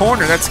is in the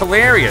corner. That's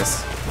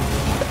hilarious.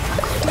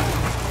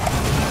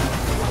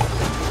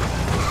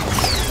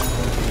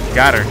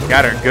 Got her,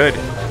 good.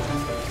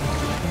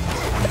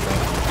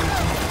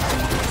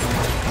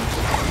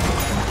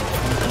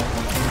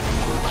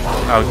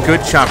 Oh, good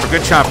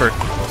chomper.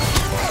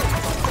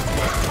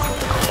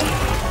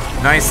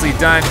 Nicely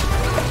done.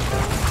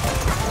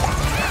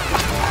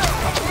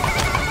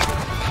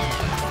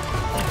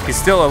 He's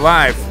still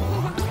alive.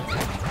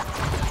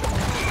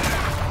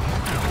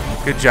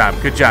 Good job.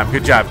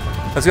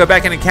 Let's go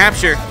back in and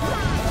capture.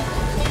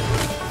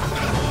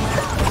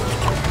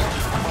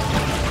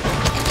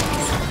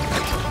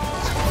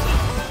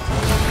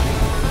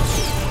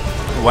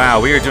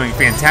 Wow, we are doing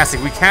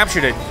fantastic. We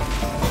captured it.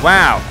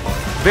 Wow.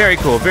 Very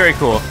cool.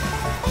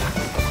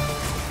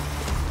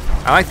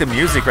 I like the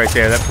music right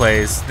there that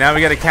plays. Now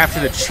we gotta capture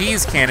the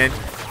cheese cannon.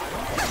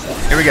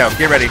 Here we go,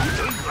 get ready.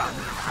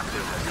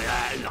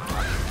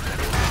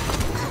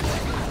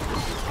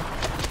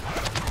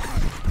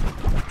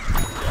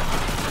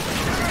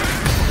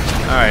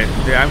 All right,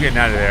 I'm getting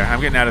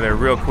out of there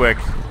real quick.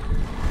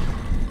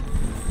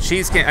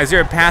 Cheese cannon, is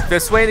there a path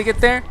this way to get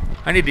there?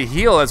 I need to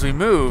heal as we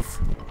move.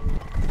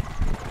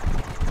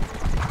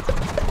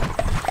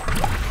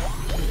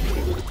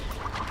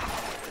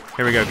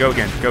 Here we go, go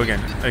again.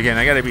 Again,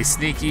 I gotta be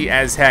sneaky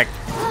as heck.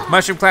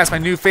 Mushroom class, my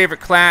new favorite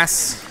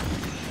class.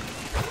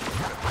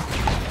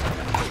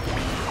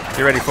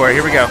 Get ready for it,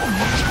 here we go.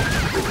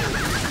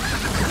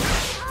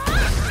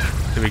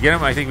 Did we get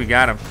him? I think we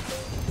got him.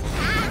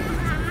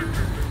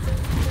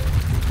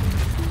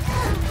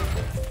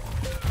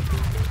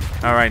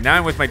 All right, now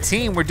I'm with my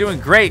team, we're doing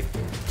great.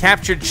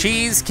 Captured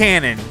cheese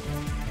cannon.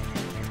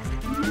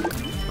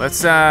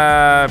 Let's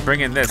bring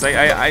in this.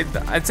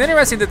 It's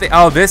interesting that they.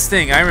 Oh, this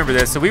thing. I remember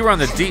this. So we were on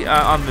the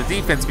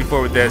defense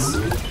before with this.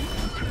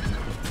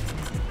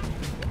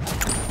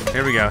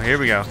 Here we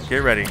go.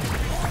 Get ready.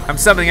 I'm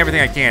summoning everything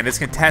I can. It's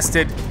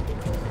contested.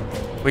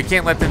 We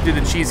can't let them do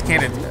the cheese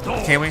cannon,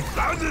 can we?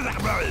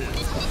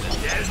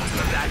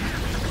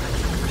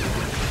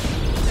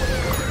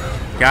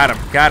 Got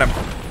him.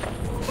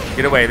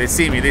 Get away. They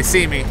see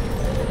me.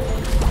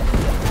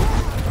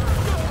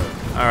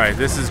 All right,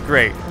 this is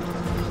great.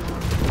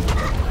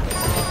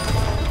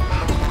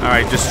 All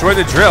right, destroy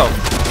the drill.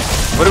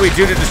 What do we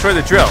do to destroy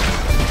the drill?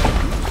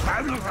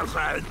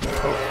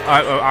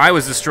 I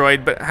was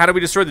destroyed, but how do we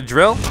destroy the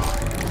drill?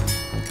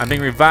 I'm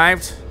being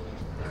revived.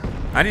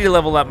 I need to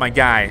level up my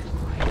guy.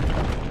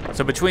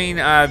 So between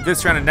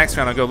this round and next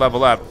round, I'll go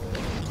level up.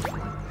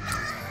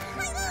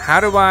 How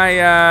do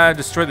I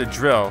destroy the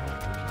drill?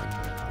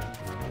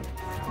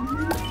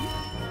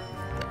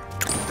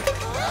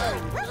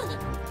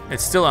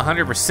 It's still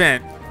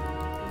 100%.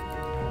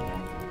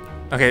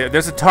 Okay,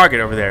 there's a target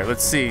over there.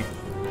 Let's see.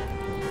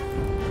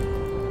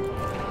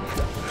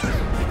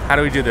 How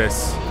do we do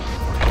this?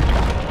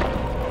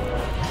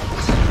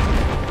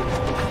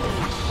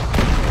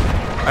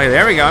 Okay,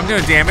 there we go. I'm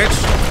doing damage.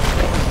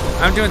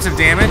 I'm doing some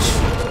damage.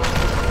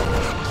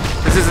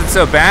 This isn't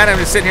so bad. I'm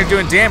just sitting here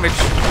doing damage.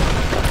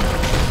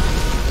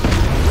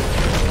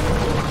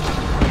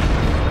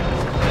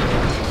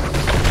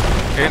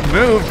 It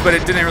moved, but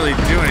it didn't really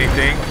do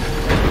anything.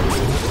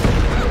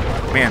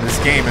 Man, this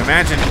game,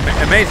 imagine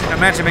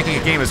making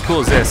a game as cool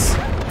as this.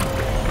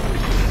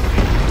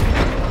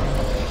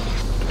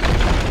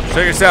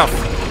 Show yourself.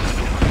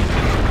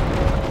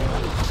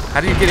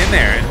 How do you get in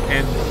there?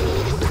 And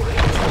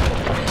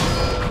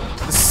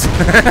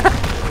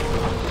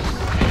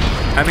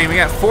I mean, we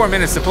got 4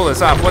 minutes to pull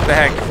this off. What the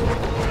heck?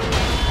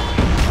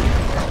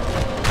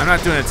 I'm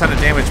not doing a ton of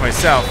damage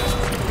myself.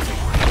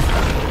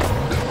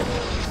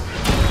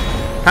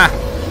 Ha!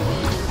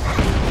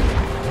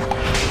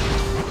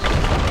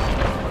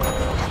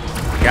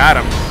 Got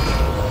him.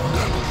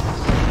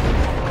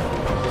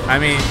 I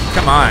mean,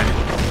 come on.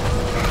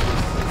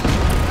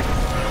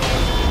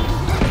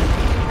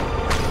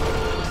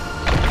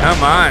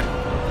 Come on.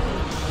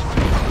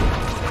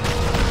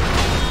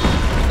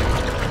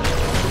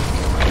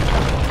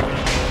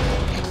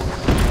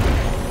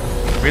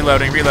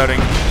 Reloading.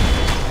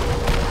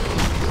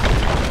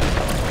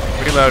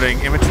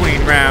 Reloading in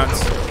between rounds.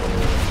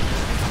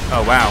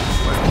 Oh, wow.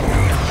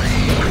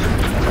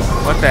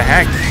 What the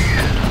heck?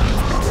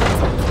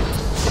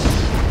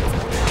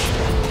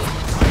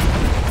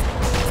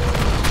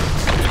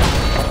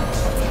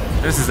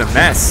 This is a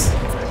mess.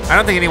 I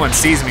don't think anyone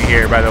sees me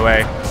here, by the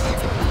way.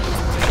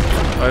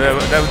 Oh,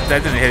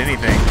 that didn't hit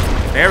anything.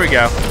 There we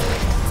go.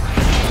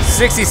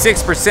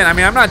 66%. I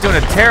mean, I'm not doing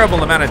a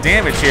terrible amount of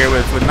damage here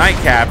with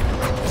Nightcap.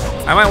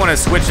 I might want to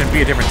switch and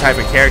be a different type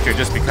of character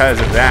just because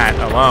of that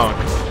alone.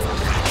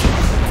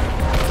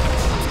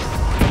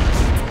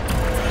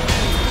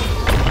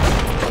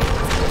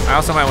 I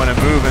also might want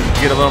to move and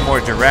get a little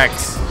more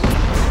direct.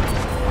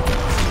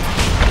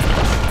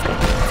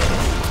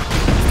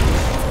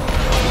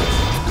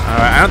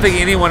 I don't think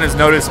anyone has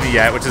noticed me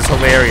yet, which is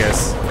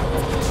hilarious.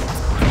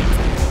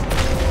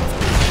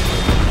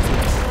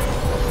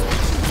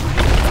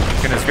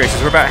 Goodness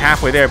gracious, we're about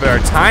halfway there, but our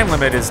time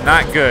limit is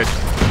not good.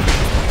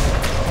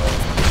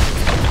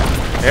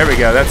 There we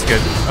go, that's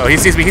good. Oh, he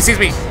sees me, he sees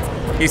me.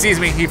 He sees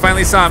me, he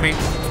finally saw me.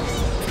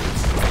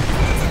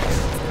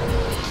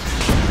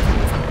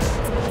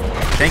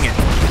 Dang it.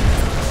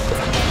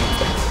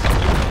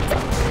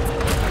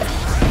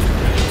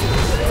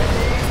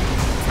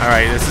 All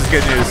right, this is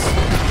good news.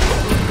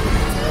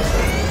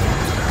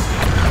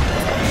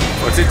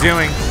 What's it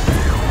doing?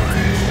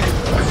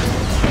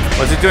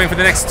 What's it doing for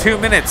the next 2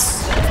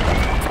 minutes?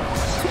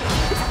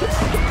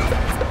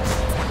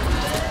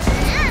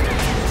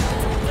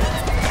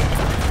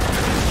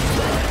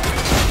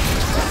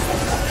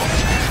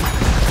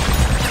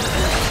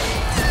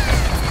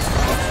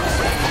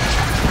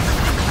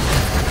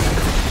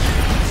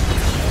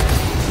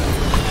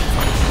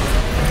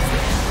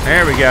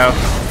 There we go.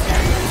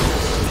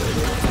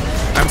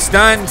 I'm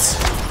stunned.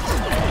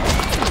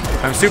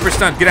 I'm super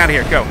stunned. Get out of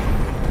here. Go.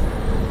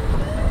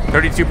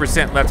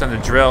 32% left on the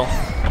drill.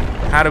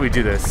 How do we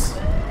do this?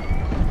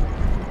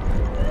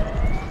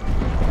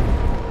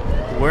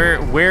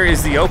 Where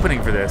is the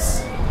opening for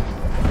this?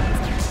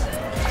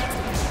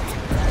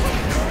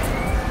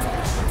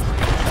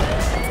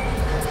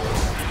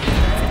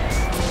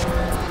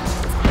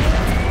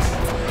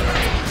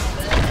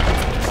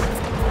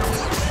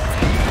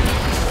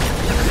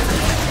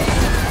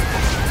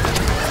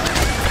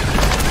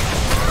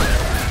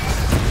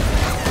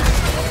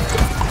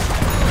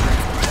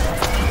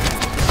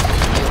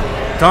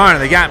 Darn,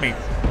 they got me.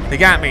 They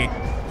got me.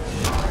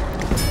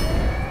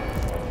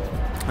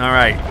 All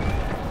right.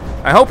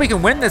 I hope we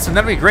can win this, and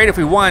that'd be great if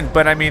we won,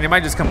 but I mean, it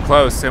might just come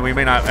close, and we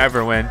may not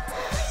ever win.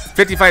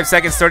 55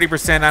 seconds,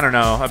 30%, I don't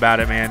know about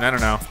it, man. I don't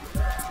know.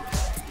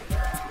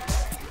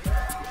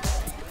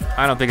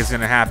 I don't think it's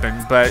gonna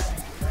happen, but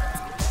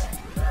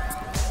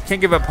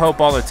can't give up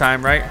hope all the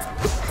time, right?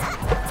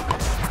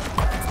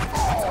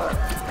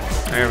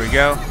 There we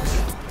go.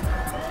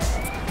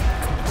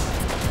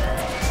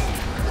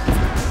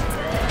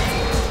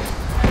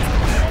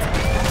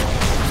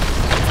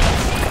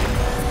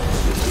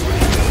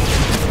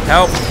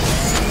 Help.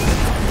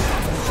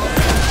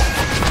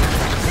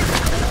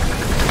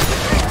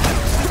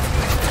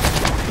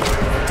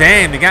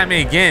 Damn, they got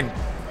me again.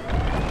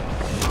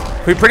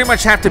 We pretty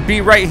much have to be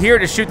right here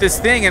to shoot this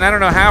thing, and I don't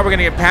know how we're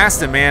gonna get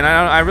past him, man.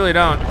 I really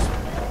don't.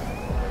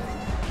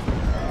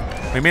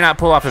 We may not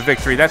pull off a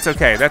victory. That's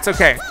okay. That's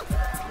okay.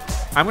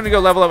 I'm gonna go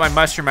level up my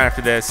mushroom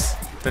after this.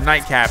 The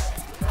nightcap.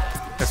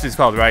 That's what it's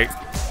called, right?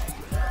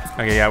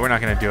 Okay, yeah, we're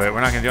not gonna do it. We're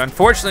not gonna do it.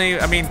 Unfortunately,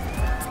 I mean,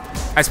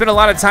 I spent a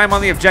lot of time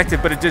on the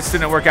objective, but it just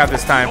didn't work out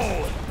this time.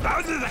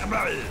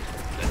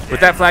 With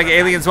that flag,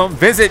 aliens won't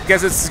visit.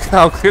 Guess it's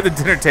I'll clear the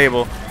dinner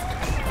table.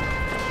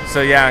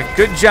 So yeah,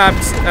 good job,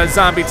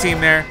 zombie team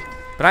there.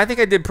 But I think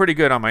I did pretty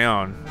good on my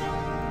own.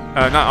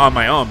 Not on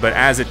my own, but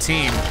as a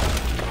team.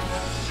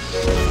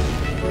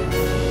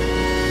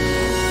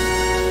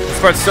 This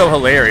part's so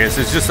hilarious.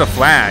 It's just a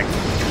flag.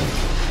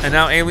 And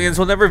now aliens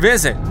will never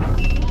visit.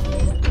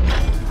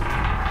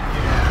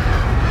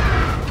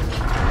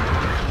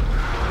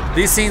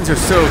 These scenes are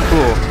so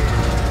cool.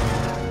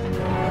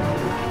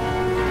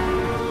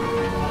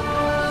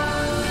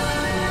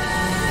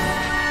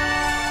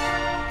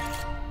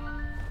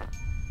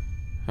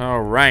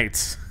 All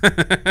right.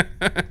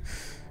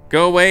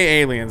 Go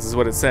away, aliens, is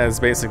what it says,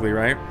 basically,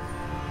 right?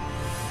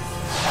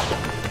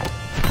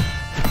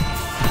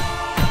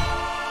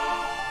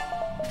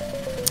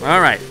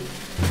 All right.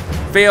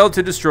 Failed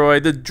to destroy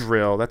the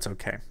drill. That's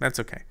okay.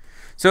 That's okay.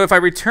 So if I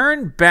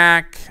return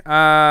back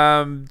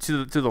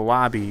to the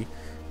lobby,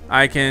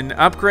 I can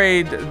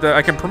upgrade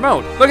I can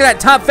promote. Look at that,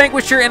 top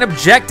vanquisher and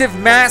objective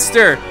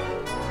master.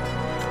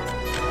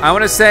 I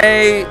want to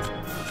say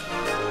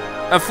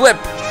a flip.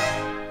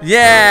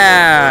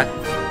 Yeah.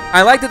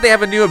 I like that they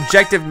have a new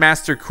objective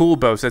master cool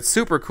boast. That's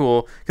super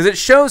cool because it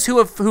shows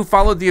who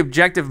followed the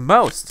objective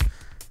most.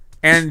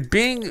 And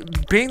being the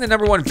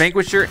 #1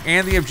 vanquisher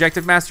and the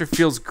objective master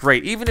feels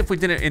great. Even if we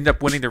didn't end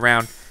up winning the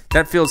round,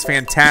 that feels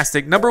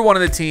fantastic. #1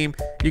 of the team,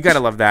 you gotta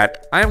love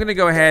that. I'm gonna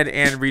go ahead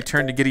and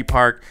return to Giddy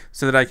Park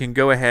so that I can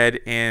go ahead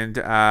and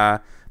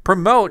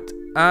promote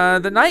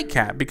the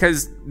nightcap,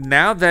 because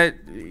now that,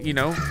 you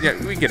know, yeah,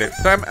 we get it.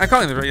 But I'm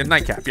calling it a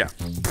nightcap, yeah.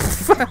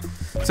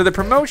 So the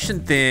promotion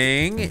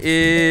thing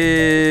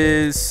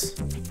is,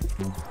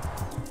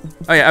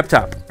 oh yeah, up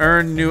top,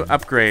 earn new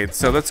upgrades.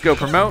 So let's go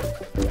promote,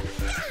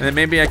 and then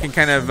maybe I can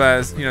kind of,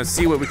 you know,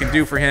 see what we can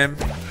do for him.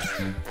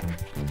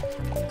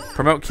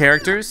 Promote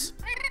characters.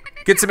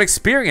 Get some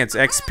experience,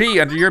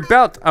 XP under your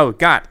belt. Oh,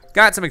 got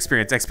some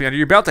experience, XP under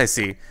your belt, I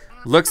see.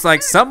 Looks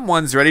like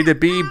someone's ready to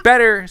be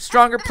better,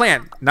 stronger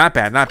plant. Not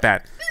bad, not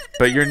bad.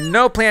 But you're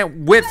no plant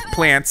with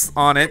plants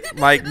on it,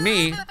 like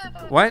me.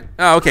 What?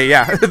 Oh, okay,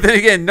 yeah. Then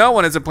again, no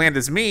one has a plant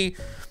as me.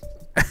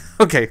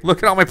 Okay,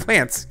 look at all my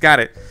plants.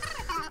 Got it.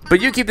 But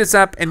you keep this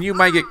up and you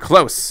might get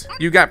close.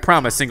 You got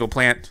promise, single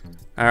plant.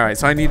 All right,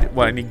 so I need,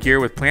 what, I need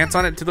gear with plants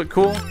on it to look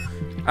cool?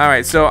 All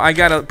right, so I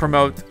gotta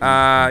promote,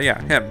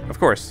 yeah, him, of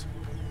course.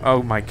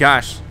 Oh my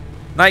gosh.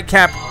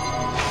 Nightcap.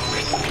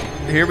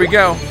 Here we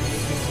go.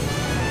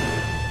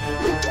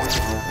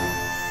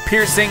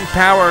 Piercing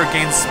power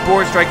gains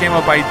spore strike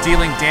ammo by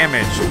dealing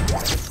damage.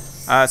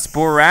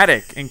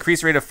 Sporadic.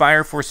 Increased rate of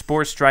fire for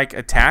spore strike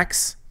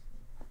attacks.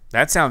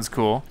 That sounds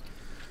cool.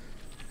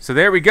 So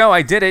there we go.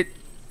 I did it.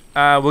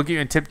 We'll get you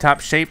in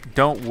tip-top shape.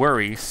 Don't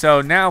worry.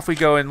 So now if we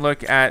go and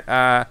look at...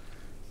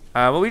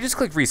 well, we just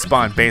click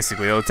respawn,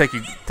 basically. It'll take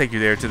you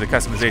there to the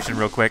customization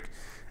real quick.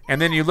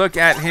 And then you look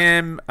at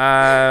him.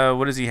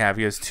 What does he have?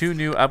 He has 2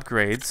 new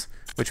upgrades,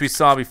 which we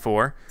saw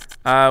before.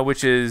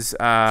 Which is...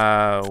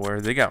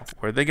 where'd they go?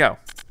 Where'd they go?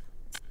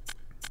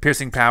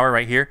 Piercing power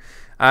right here.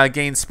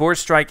 Gain spore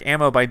strike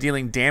ammo by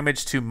dealing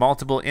damage to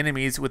multiple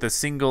enemies with a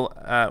single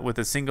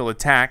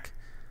attack.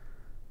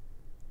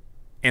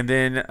 And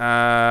then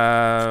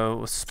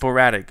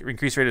sporadic,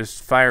 increased rate of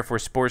fire for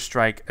spore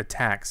strike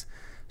attacks.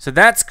 So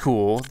that's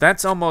cool.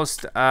 That's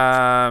almost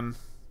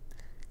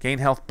gain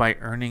health by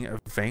earning a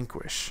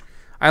vanquish.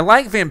 I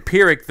like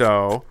vampiric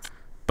though,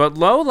 but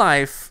low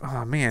life.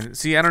 Oh man,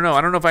 see, I don't know.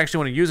 I don't know if I actually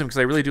want to use them because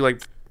I really do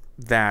like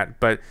that.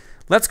 But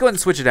let's go ahead and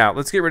switch it out.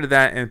 Let's get rid of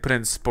that and put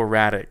in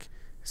sporadic.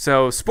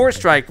 So spore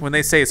strike, when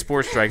they say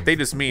spore strike, they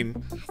just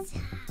mean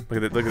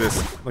look at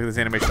this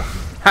animation.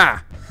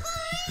 Ha!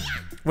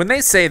 When they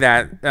say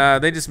that,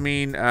 they just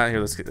mean here.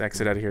 Let's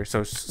exit out of here.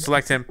 So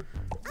select him.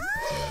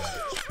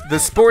 The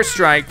spore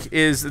strike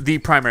is the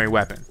primary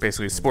weapon,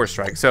 basically spore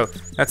strike. So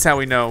that's how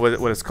we know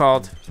what it's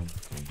called.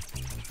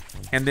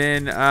 And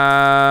then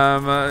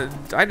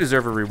I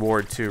deserve a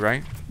reward too,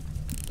 right?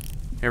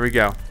 Here we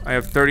go. I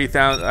have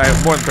 30,000. I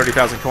have more than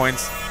 30,000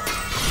 coins.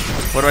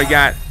 What do I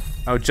got?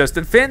 Oh, just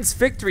defense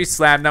victory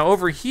slab. Now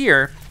over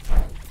here,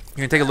 you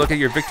can take a look at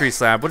your victory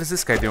slab. What is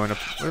this guy doing?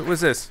 What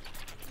was this?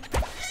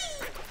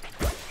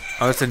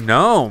 Oh, it's a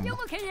gnome.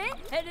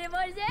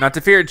 Not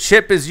to fear,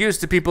 chip is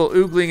used to people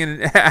oogling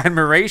in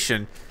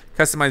admiration.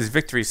 Customized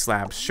victory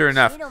slabs. Sure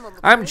enough.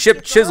 I'm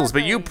Chip Chisels,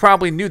 but you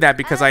probably knew that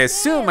because I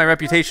assume my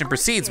reputation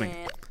precedes me.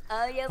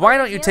 Why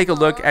don't you take a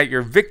look at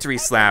your victory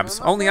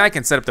slabs? Only I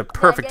can set up the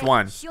perfect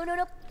one.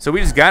 So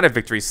we just got a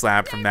victory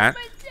slab from that.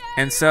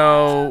 And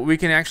so we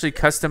can actually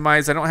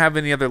customize. I don't have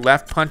any other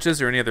left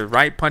punches or any other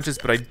right punches,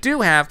 but I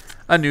do have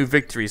a new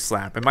victory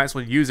slab. I might as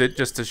well use it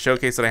just to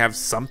showcase that I have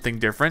something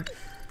different.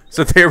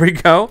 So there we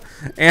go.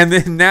 And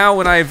then now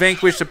when I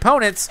vanquish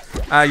opponents,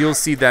 you'll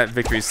see that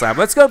victory slab.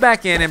 Let's go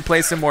back in and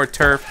play some more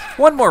turf.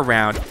 One more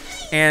round.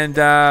 And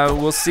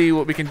we'll see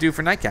what we can do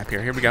for Nightcap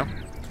here. Here we go.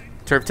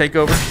 Turf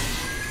takeover.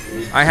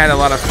 I had a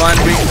lot of fun.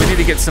 We need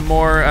to get some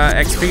more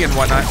XP and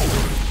whatnot.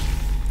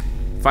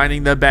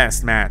 Finding the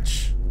best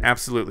match.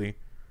 Absolutely.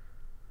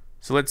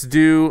 So let's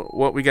do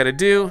what we got to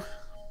do.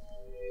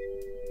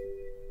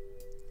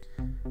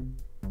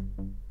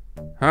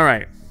 All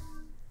right.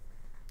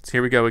 So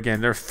here we go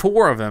again. There are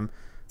 4 of them.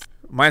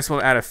 Might as well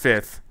add a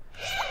 5th.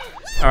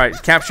 All right,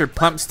 capture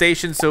pump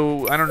station.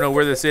 So I don't know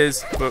where this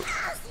is, but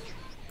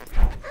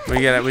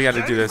we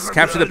gotta do this.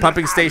 Capture the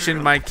pumping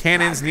station. My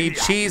cannons need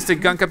cheese to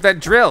gunk up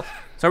that drill.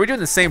 So are we doing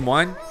the same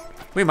one?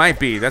 We might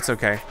be. That's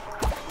okay.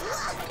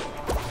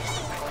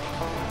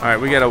 All right,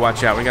 we gotta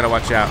watch out. We gotta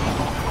watch out.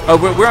 Oh,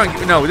 we're on.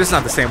 No, this is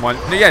not the same one.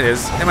 Yeah, it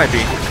is. It might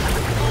be.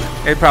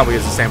 It probably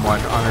is the same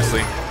one,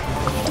 honestly.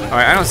 All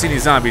right, I don't see any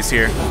zombies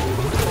here.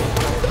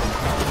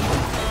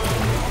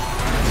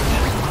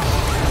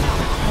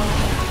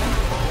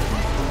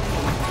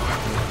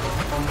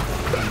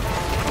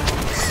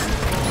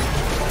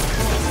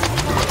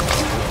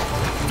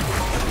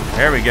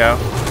 There we go.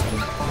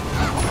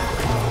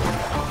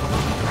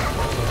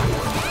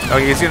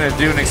 Okay, he's gonna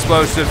do an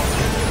explosive.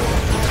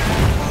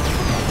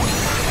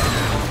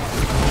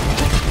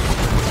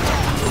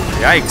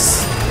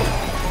 Yikes.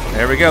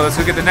 There we go. Let's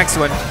go get the next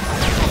one.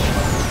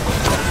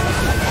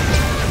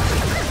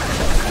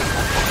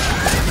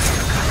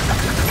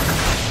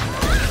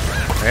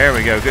 There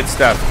we go. Good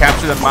stuff.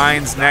 Capture the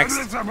mines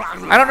next.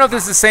 I don't know if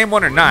this is the same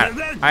one or not.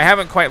 I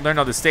haven't quite learned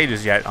all the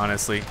stages yet,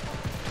 honestly.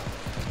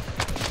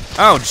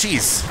 Oh,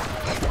 jeez.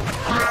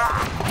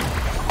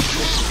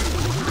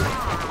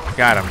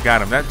 Got him.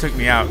 Got him. That took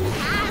me out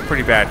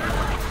pretty bad.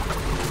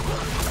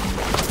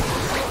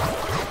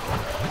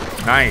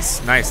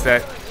 Nice. Nice.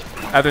 That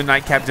other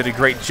Nightcap did a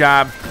great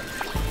job.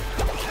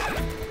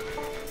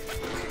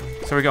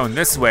 So we're going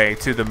this way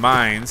to the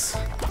mines.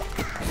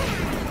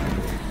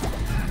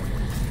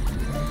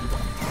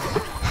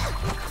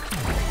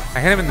 I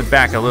hit him in the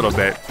back a little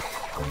bit.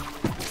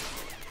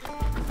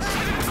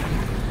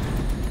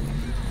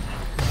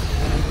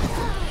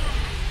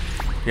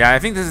 Yeah, I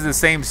think this is the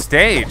same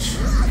stage.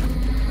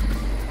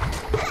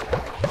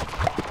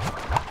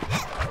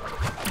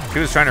 He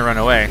was trying to run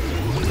away.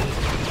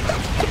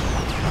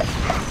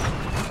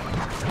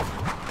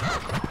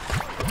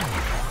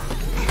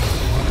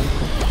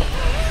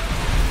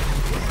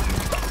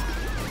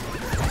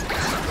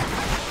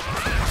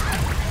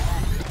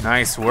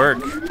 Nice work.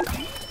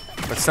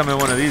 Let's summon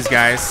one of these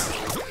guys.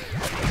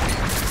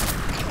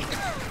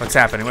 What's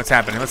happening? What's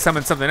happening? Let's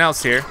summon something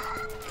else here.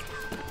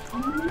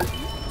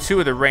 2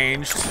 of the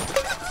ranged.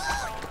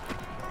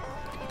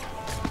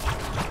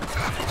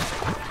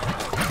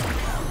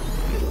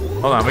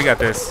 Hold on, we got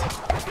this.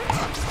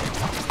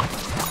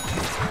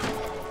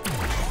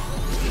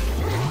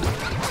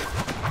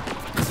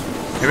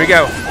 Here we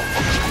go.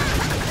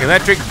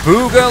 Electric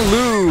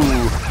Boogaloo.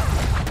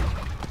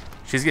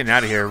 She's getting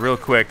out of here real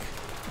quick.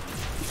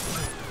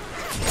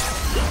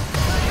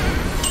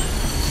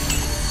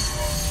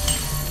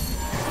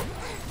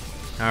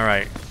 All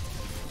right.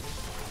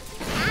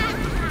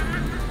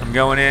 I'm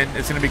going in.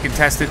 It's going to be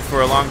contested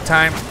for a long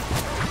time. Oof.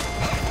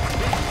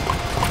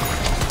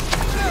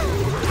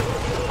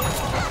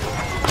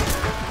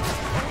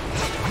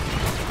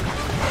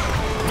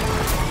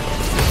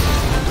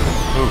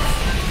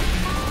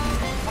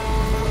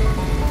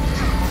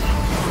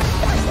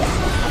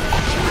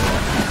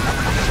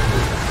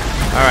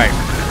 All right.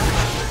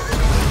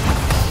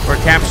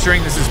 We're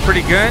capturing. This is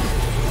pretty good.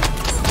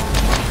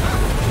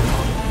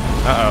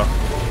 Uh-oh.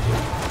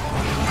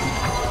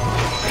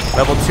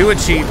 Level 2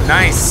 achieved.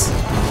 Nice.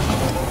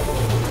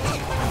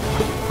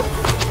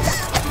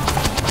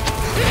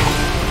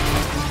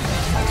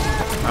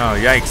 Oh,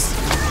 yikes.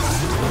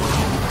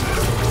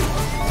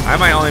 I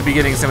might only be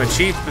getting some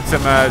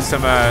some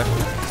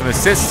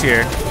assists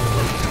here.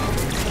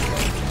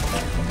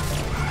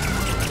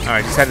 All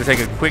right, just had to take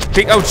a quick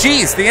peek. Oh,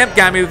 geez, the imp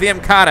got me with the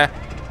imp kata.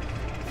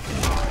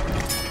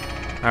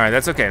 All right,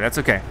 that's okay. That's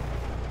okay.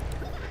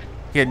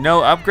 He had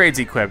no upgrades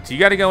equipped. You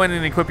got to go in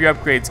and equip your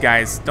upgrades,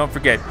 guys. Don't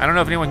forget. I don't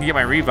know if anyone can get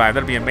my revive.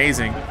 That'd be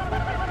amazing.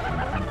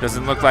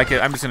 Doesn't look like it.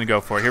 I'm just gonna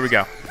go for it. Here we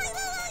go.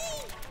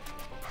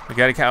 We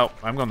gotta count.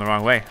 I'm going the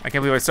wrong way. I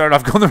can't believe I started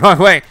off going the wrong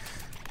way.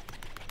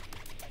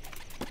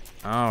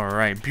 All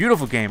right,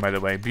 beautiful game, by the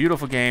way.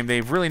 Beautiful game.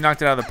 They've really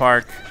knocked it out of the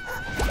park.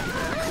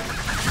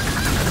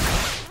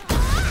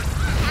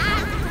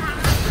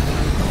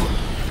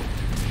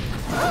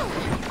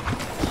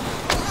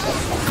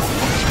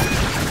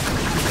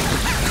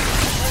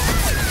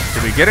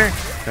 Did we get her?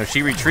 No,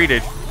 she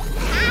retreated.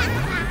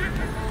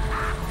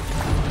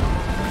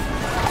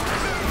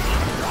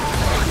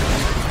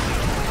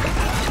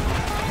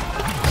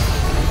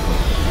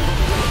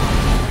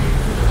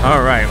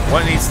 All right,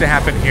 what needs to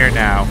happen here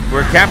now?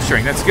 We're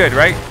capturing, that's good,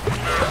 right?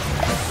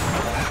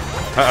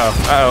 Uh-oh,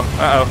 uh-oh,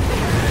 uh-oh.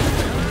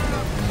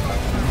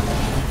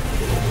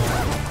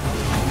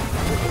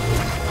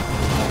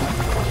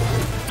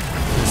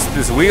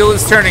 This wheel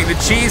is turning, the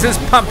cheese is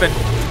pumping.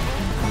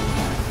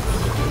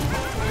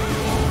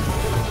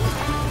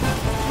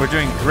 We're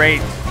doing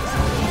great.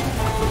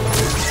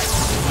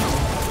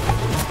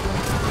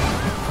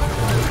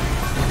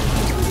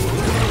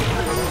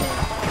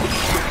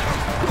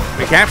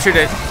 We captured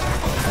it.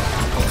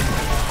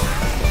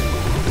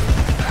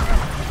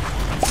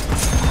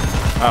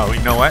 Oh,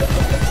 you know what?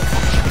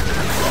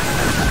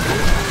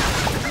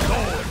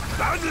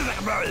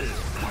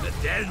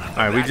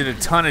 All right, we did a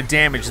ton of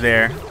damage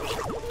there.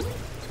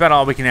 It's about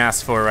all we can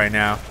ask for right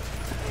now.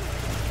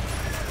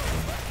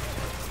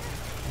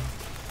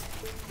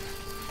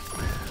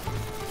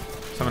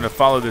 So I'm gonna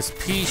follow this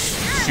pea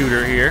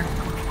shooter here.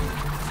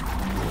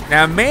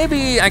 Now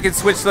maybe I could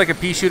switch to like a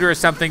pea shooter or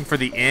something for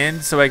the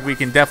end, so like we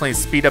can definitely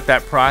speed up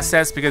that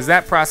process, because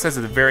that process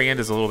at the very end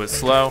is a little bit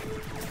slow.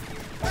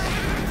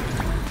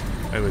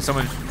 Wait, was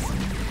someone?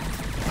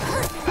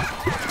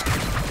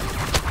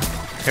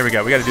 Here we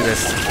go. We got to do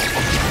this.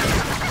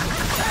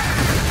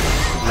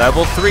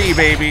 Level 3,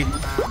 baby.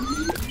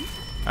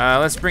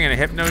 Let's bring in a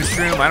hypno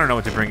shroom. I don't know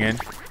what to bring in.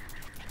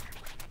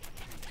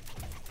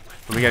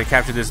 But we got to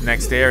capture this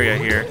next area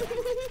here.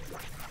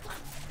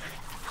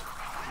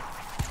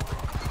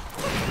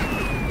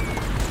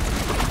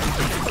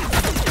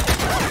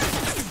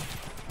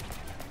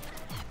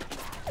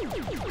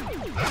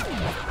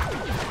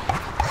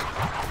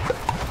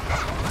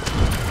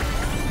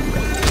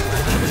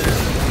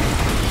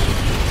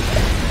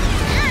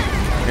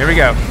 Here we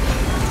go.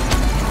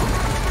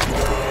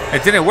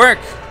 It didn't work.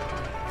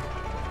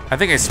 I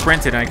think I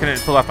sprinted and I couldn't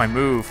pull off my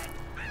move.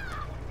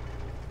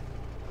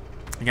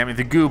 You got me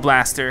the goo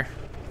blaster.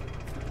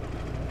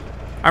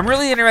 I'm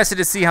really interested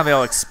to see how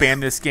they'll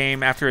expand this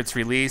game after it's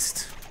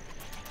released.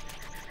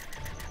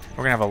 We're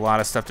gonna have a lot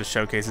of stuff to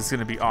showcase. It's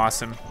gonna be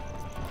awesome.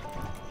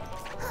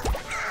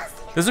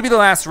 This will be the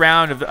last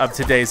round of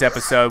today's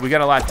episode. We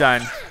got a lot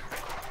done.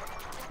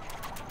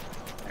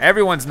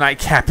 Everyone's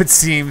nightcap, it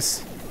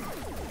seems.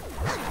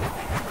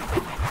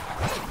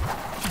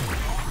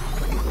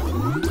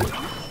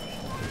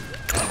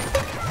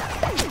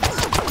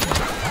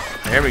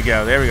 There we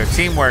go, there we go.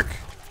 Teamwork.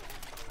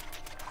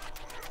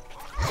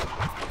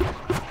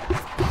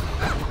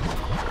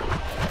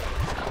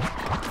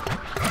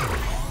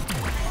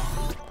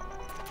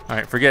 All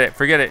right, forget it,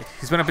 forget it.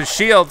 He's putting up his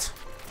shield.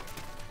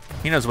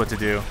 He knows what to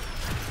do.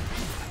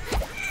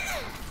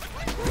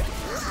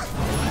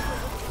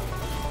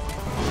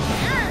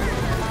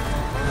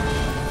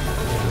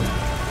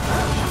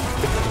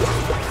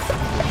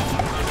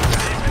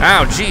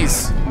 Ow,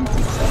 jeez.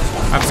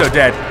 I'm so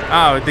dead.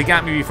 Oh, they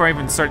got me before I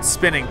even start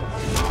spinning.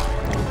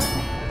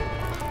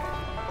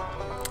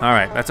 All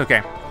right, that's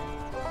okay.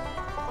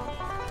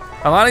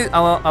 A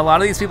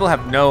lot of these people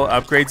have no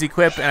upgrades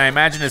equipped, and I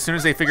imagine as soon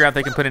as they figure out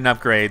they can put in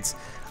upgrades,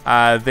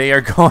 they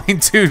are going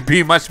to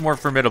be much more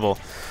formidable.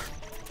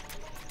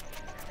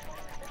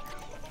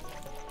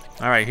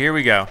 All right, here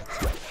we go.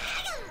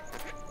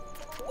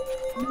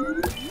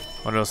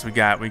 What else we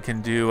got? We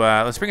can do,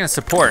 let's bring in a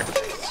support.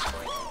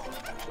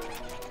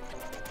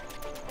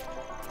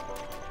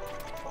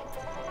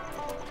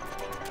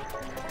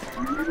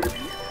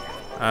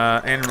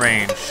 In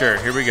range, sure,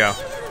 here we go.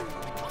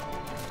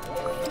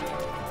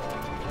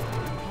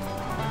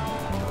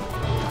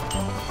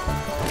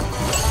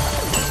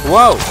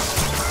 Whoa!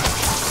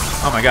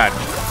 Oh my god,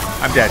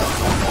 I'm dead.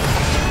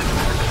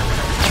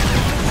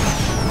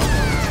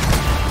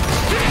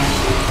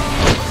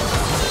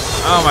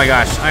 Oh my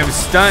gosh, I'm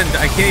stunned.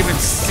 I can't even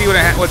see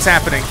what's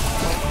happening.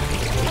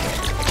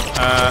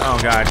 Oh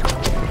god.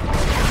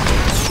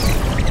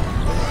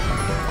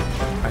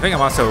 I think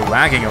I'm also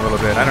lagging a little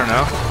bit, I don't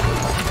know.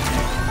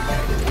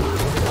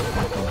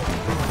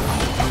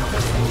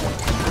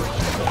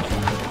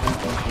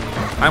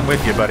 I'm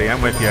with you, buddy,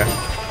 I'm with you.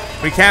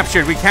 We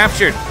captured, we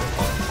captured.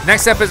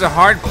 Next up is a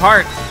hard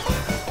part.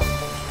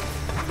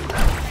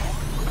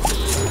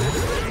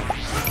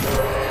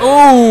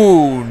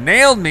 Ooh,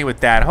 nailed me with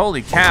that,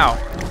 holy cow.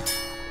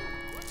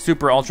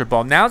 Super Ultra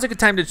Ball. Now's a good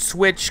time to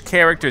switch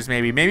characters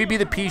maybe. Maybe be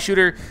the pea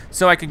shooter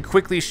so I can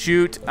quickly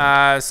shoot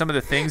some of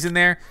the things in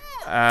there.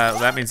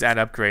 That means add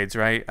upgrades,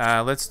 right?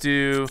 Let's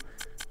do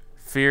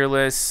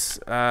Fearless,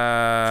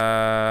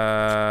 I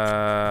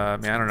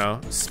don't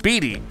know,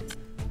 Speedy.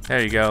 There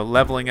you go,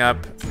 leveling up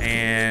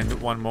and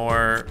one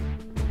more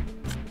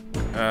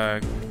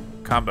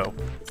combo.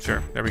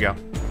 Sure, there we go.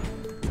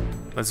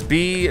 Let's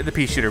be the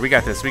pea shooter. We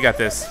got this, we got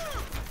this.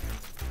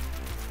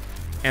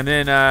 And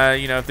then,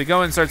 you know, if the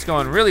going starts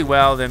going really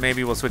well, then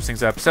maybe we'll switch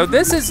things up. So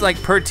this is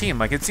like per team.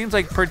 Like it seems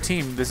like per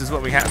team, this is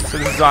what we have. So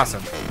this is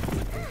awesome.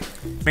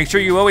 Make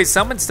sure you always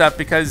summon stuff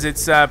because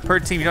it's per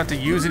team. You don't have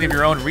to use any of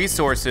your own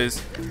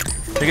resources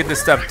to get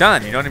this stuff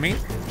done. You know what I mean?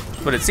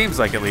 That's what it seems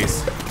like at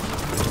least.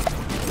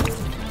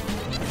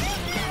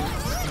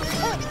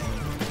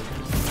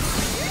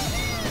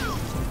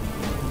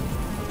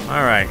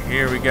 All right,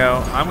 here we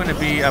go. I'm gonna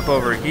be up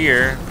over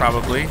here,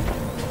 probably.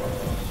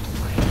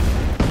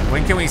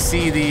 When can we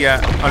see the,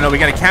 oh no, we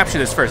gotta capture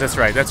this first. That's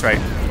right, that's right.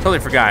 Totally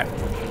forgot.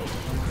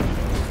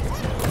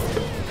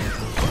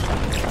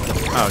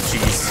 Oh,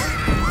 jeez.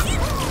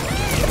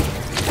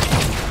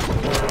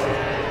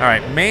 All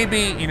right,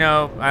 maybe, you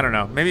know, I don't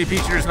know. Maybe pea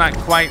shooter's not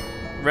quite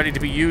ready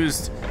to be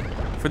used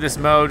for this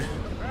mode.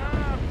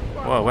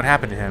 Whoa, what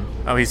happened to him?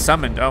 Oh, he's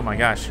summoned, oh my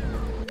gosh.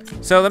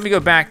 So let me go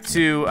back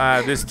to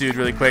this dude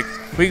really quick.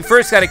 We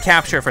first gotta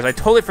capture it first. I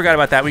totally forgot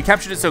about that. We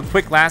captured it so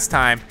quick last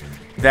time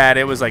that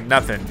it was like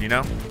nothing, you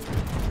know?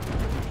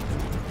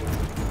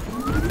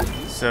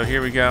 So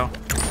here we go.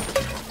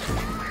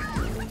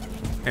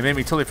 It made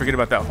me totally forget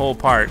about that whole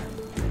part.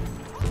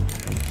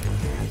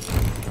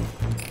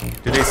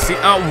 Do they see?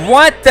 Oh,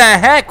 what the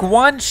heck?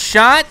 One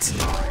shot?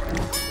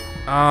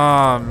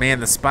 Oh man,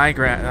 the spy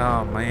grab.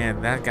 Oh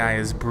man, that guy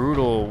is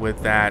brutal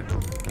with that.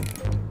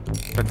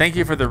 But thank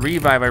you for the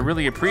revive. I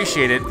really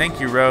appreciate it. Thank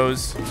you,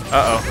 Rose.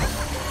 Uh-oh.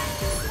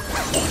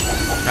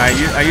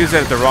 I used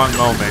that at the wrong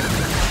moment.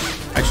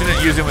 I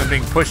shouldn't use it when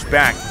being pushed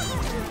back.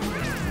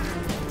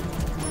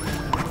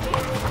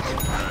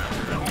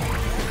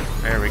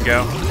 There we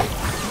go.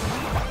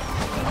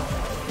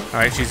 All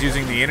right, she's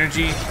using the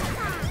energy.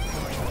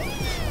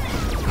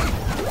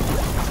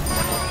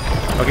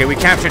 Okay, we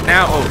captured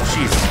now. Oh,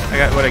 jeez.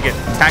 I get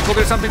tackled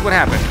or something? What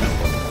happened?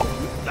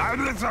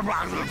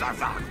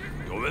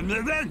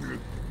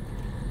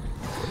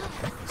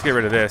 Let's get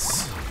rid of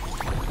this.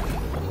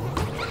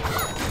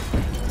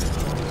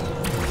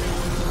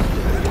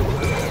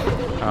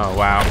 Oh,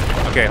 wow.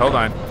 Okay, hold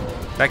on.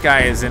 That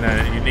guy is in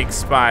a unique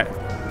spot.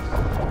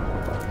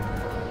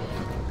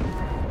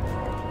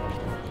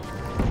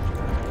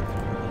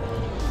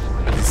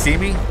 Did he see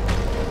me?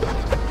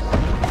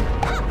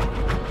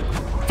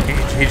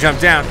 He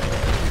jumped down.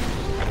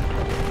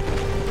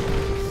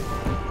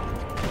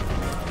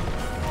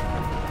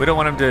 We don't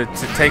want him to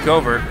take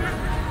over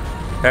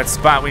that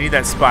spot. We need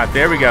that spot.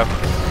 There we go.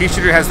 Pea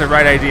shooter has the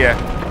right idea.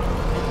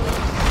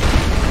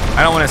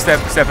 I don't want to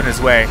step in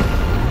his way.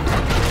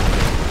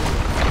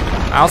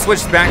 I'll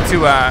switch back to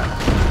all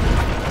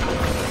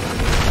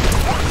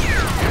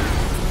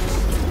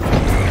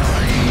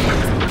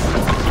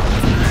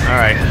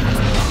right.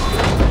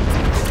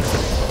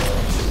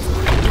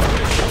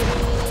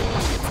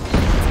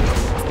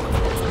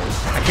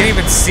 I can't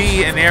even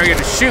see an area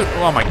to shoot.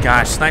 Oh my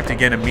gosh, sniped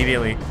again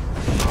immediately.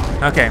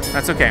 Okay,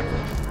 that's okay.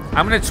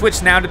 I'm gonna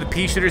switch now to the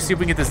pea shooter, see if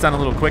we can get this done a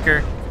little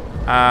quicker.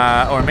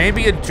 Or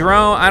maybe a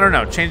drone, I don't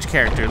know, change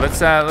character. Let's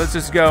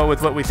just go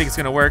with what we think is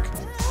gonna work.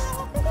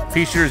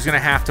 Pea shooter is gonna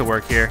have to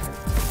work here.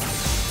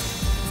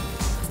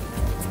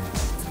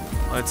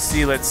 Let's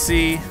see, let's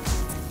see.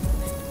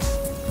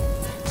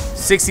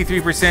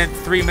 63%,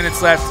 3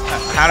 minutes left.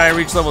 How did I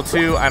reach level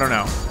 2? I don't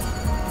know.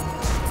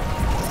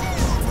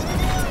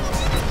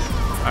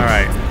 All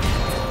right.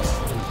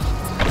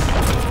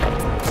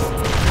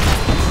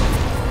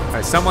 All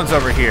right, someone's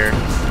over here.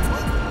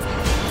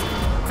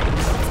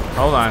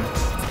 Hold on.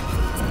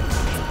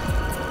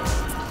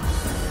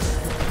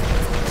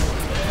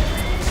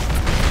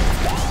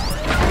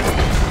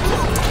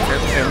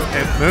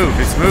 It moved,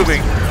 it's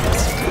moving.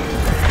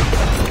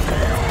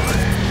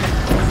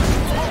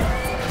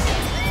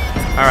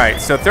 All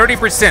right, so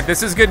 30%.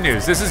 This is good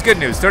news. This is good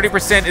news.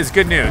 30% is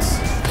good news.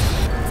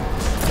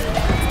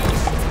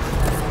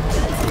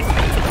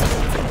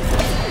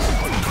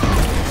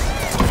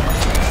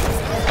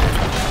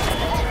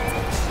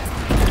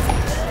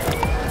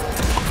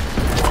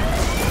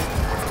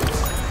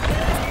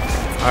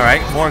 All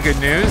right, more good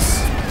news.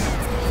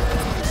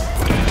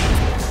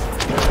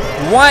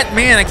 What?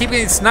 Man, I keep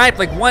getting sniped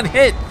like one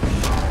hit.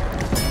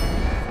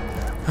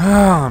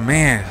 Oh,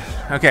 man.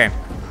 Okay.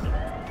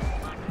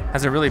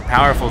 That's a really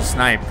powerful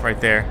snipe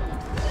right there.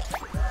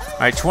 All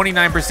right,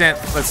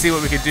 29%. Let's see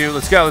what we can do.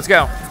 Let's go, let's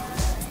go.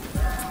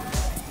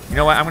 You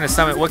know what? I'm gonna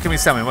summon. What can we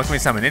summon? What can we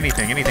summon?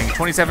 Anything, anything.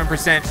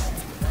 27%.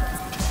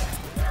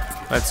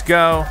 Let's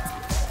go.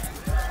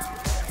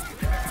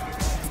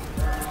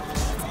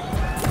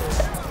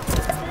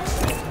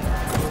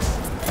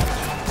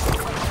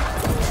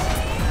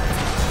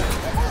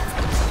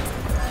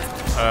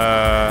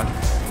 Uh...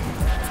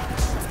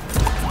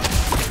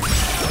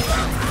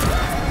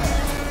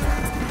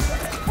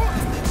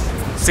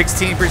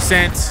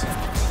 16%.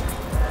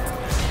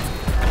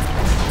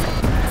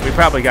 We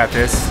probably got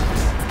this.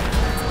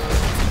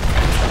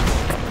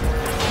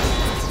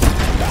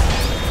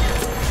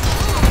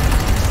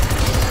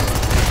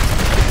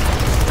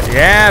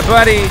 Yeah,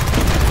 buddy.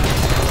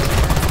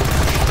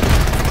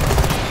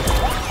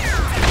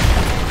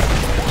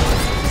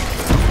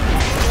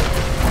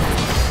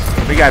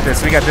 We got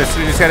this. We got this.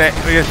 We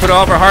just put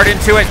all of our heart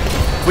into it.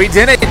 We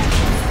did it.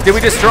 Did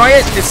we destroy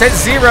it? It says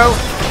 0.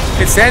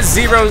 It says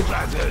 0.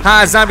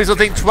 Ha, zombies will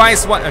think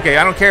twice. One. Okay,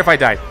 I don't care if I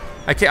died.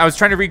 I was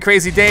trying to read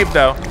Crazy Dave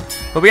though,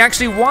 but we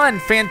actually won.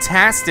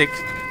 Fantastic.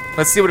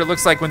 Let's see what it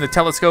looks like when the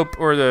telescope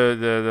or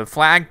the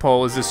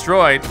flagpole is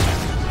destroyed.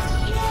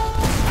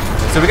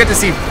 So we get to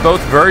see both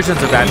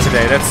versions of that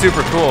today. That's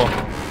super cool.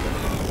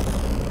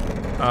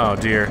 Oh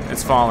dear,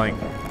 it's falling.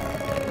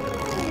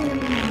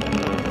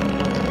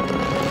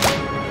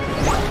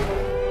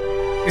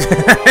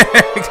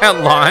 It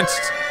got launched.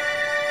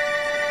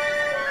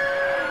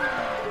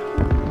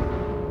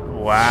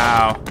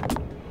 Wow.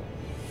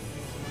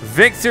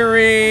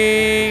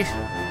 Victory!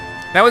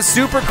 That was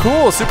super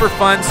cool, super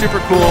fun, super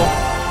cool.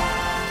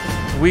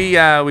 We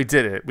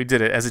did it. We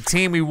did it. As a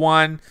team, we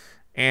won,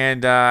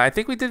 and I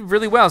think we did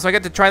really well. So I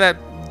got to try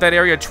that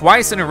area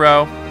twice in a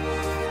row.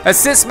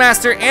 Assist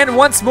Master, and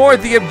once more,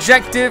 the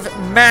Objective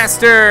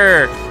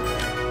Master.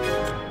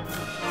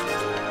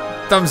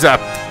 Thumbs up.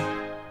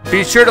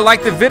 Be sure to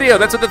like the video.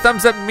 That's what the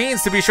thumbs up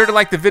means, to be sure to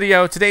like the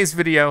video. Today's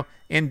video,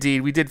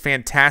 indeed, we did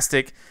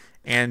fantastic.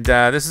 And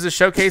this is a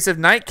showcase of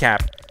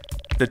Nightcap.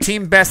 The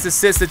team best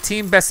assist, the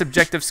team best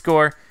objective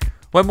score.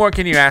 What more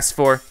can you ask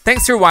for?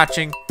 Thanks for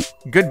watching.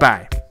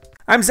 Goodbye.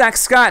 I'm Zack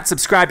Scott.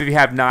 Subscribe if you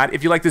have not.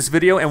 If you like this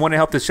video and want to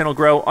help this channel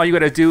grow, all you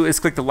gotta do is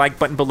click the like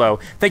button below.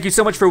 Thank you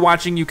so much for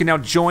watching. You can now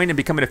join and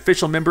become an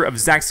official member of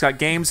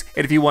ZackScottGames.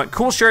 And if you want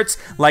cool shirts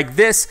like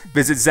this,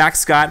 visit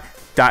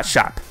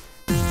ZackScott.shop.